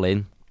call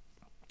in?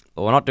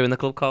 Well, we're not doing the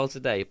club call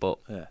today, but...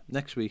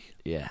 next week.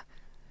 Yeah.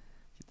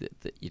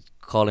 You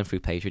call in through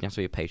Patreon. You have to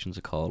be a patron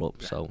to call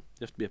up. Yeah, so you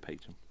have to be a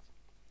patron.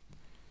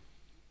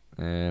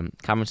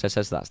 Cameron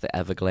says that's the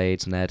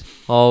Everglades, Ned.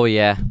 Oh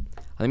yeah,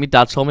 I think my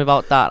dad told me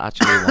about that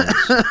actually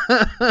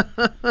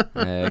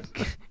once.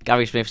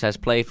 Gary Smith says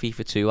play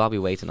FIFA 2. I'll be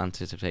waiting in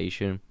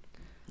anticipation.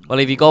 Well,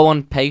 if you go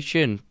on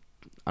Patreon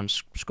and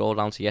scroll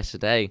down to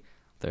yesterday,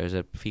 there's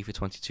a FIFA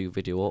 22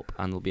 video up,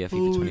 and there'll be a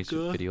FIFA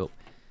 22 video up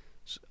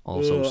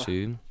also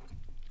soon.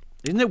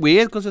 Isn't it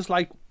weird? Because it's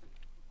like.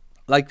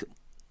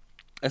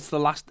 It's the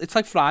last. It's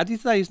like Friday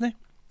today, isn't it?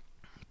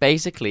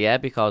 Basically, yeah,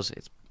 because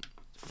it's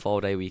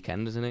 4-day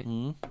weekend, isn't it?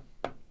 Mm.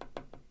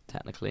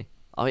 Technically.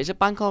 Oh, is it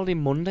bank holiday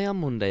Monday on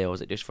Monday, or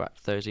is it just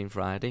Thursday and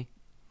Friday?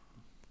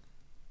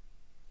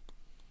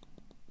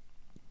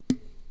 Do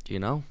you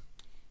know?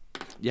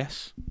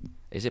 Yes.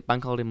 Is it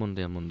bank holiday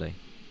Monday on Monday?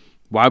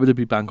 Why would it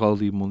be bank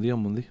holiday Monday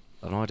on Monday?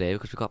 I have no idea,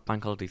 because we've got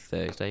bank holiday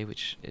Thursday,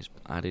 which is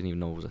I didn't even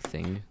know was a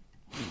thing.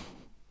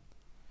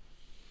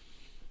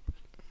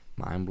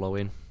 Mind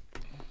blowing.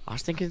 I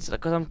was thinking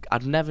because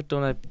I've never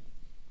done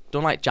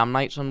like jam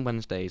nights on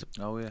Wednesdays.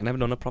 Oh yeah. I've never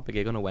done a proper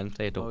gig on a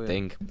Wednesday. I don't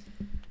think.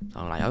 So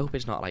I'm like, I hope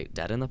it's not like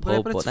dead in the Yeah,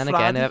 pub. but But it's then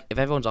Friday. again, if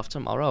everyone's off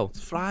tomorrow,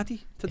 It's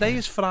Friday. Today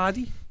is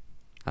Friday.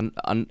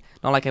 and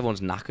not like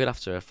everyone's knackered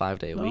after a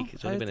 5-day No, week.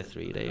 It's only been a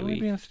 3-day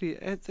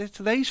week.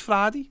 Today's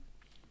Friday.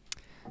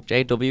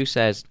 JW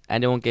says,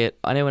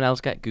 anyone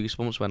else get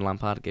goosebumps when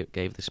Lampard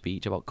gave the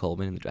speech about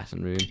Coleman in the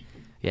dressing room?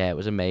 Yeah, it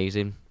was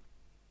amazing.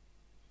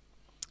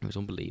 It was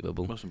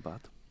unbelievable. Wasn't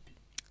bad.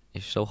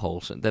 It's so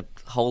wholesome. The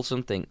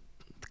wholesome thing,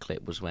 the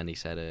clip was when he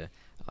said,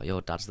 oh,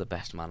 your dad's the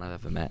best man I've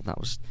ever met. That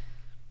was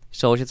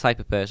so the type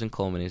of person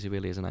Coleman is. He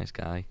really is a nice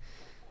guy.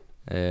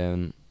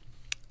 Do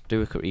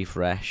a quick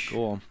refresh.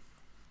 Go on.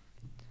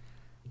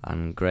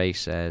 And Gray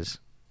says,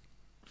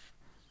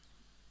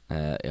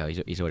 yeah,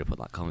 he's already put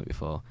that comment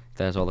before.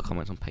 There's all the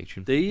comments on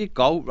Patreon. There you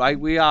go. Right,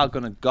 we are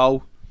going to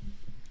go.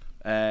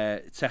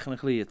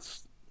 Technically,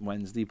 it's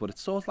Wednesday, but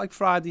it's sort of like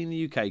Friday in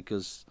the UK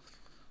because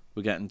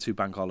we're getting 2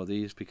 bank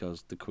holidays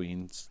because the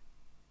Queen's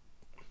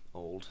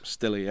Old.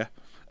 Still here.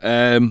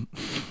 Well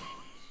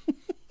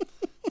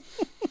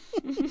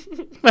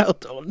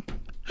done.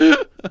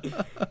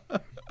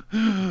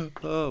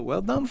 Oh,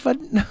 well done for...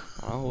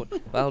 Oh,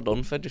 well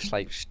done for just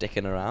like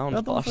sticking around.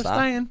 Well done Boss for that.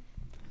 staying.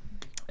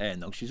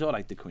 No, she's all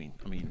right, the Queen.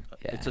 I mean,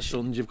 Yeah, it's her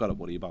sons you've got to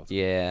worry about.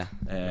 Yeah.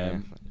 Yeah,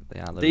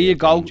 they are the There you real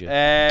go.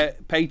 danger.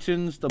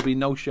 Patrons, there'll be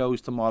no shows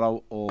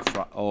tomorrow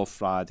or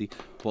Friday.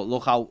 But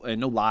look out,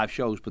 no live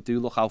shows, but do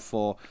look out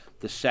for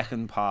the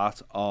second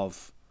part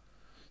of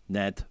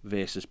Ned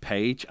versus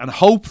Paige. And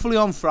hopefully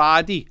on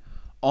Friday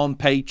on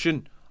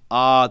Patreon,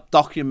 our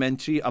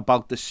documentary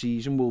about the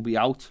season will be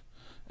out.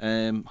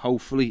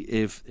 Hopefully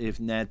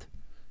if Ned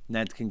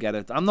can get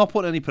it. I'm not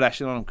putting any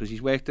pressure on him because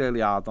he's worked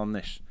really hard on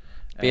this.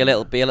 Be a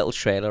little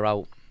trailer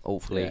out,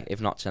 hopefully. Yeah.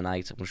 If not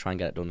tonight, I'm gonna try and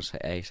get it done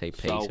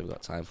ASAP so we've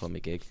got time for my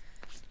gig.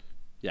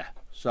 Yeah.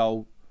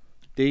 So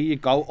There you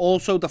go.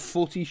 Also, the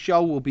footy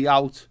show will be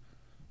out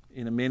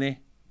in a minute,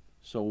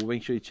 so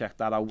make sure you check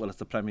that out. Well, it's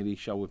the Premier League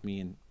show with me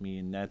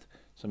and Ned,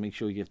 so make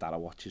sure you give that a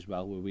watch as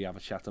well, where we have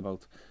a chat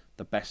about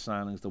the best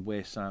signings, the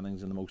worst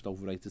signings, and the most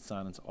overrated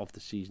signings of the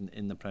season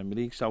in the Premier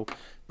League. So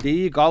there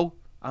you go.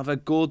 Have a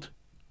good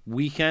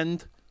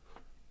weekend.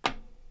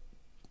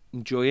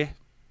 Enjoy it,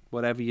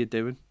 whatever you're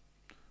doing.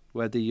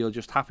 Whether you're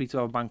just happy to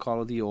have a bank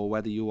holiday or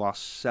whether you are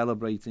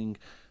celebrating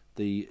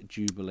the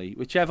Jubilee.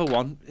 Whichever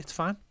one, it's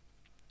fine.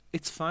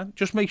 It's fine.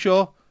 Just make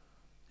sure,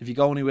 if you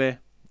go anywhere,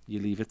 you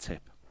leave a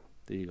tip.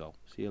 There you go.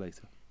 See you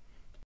later.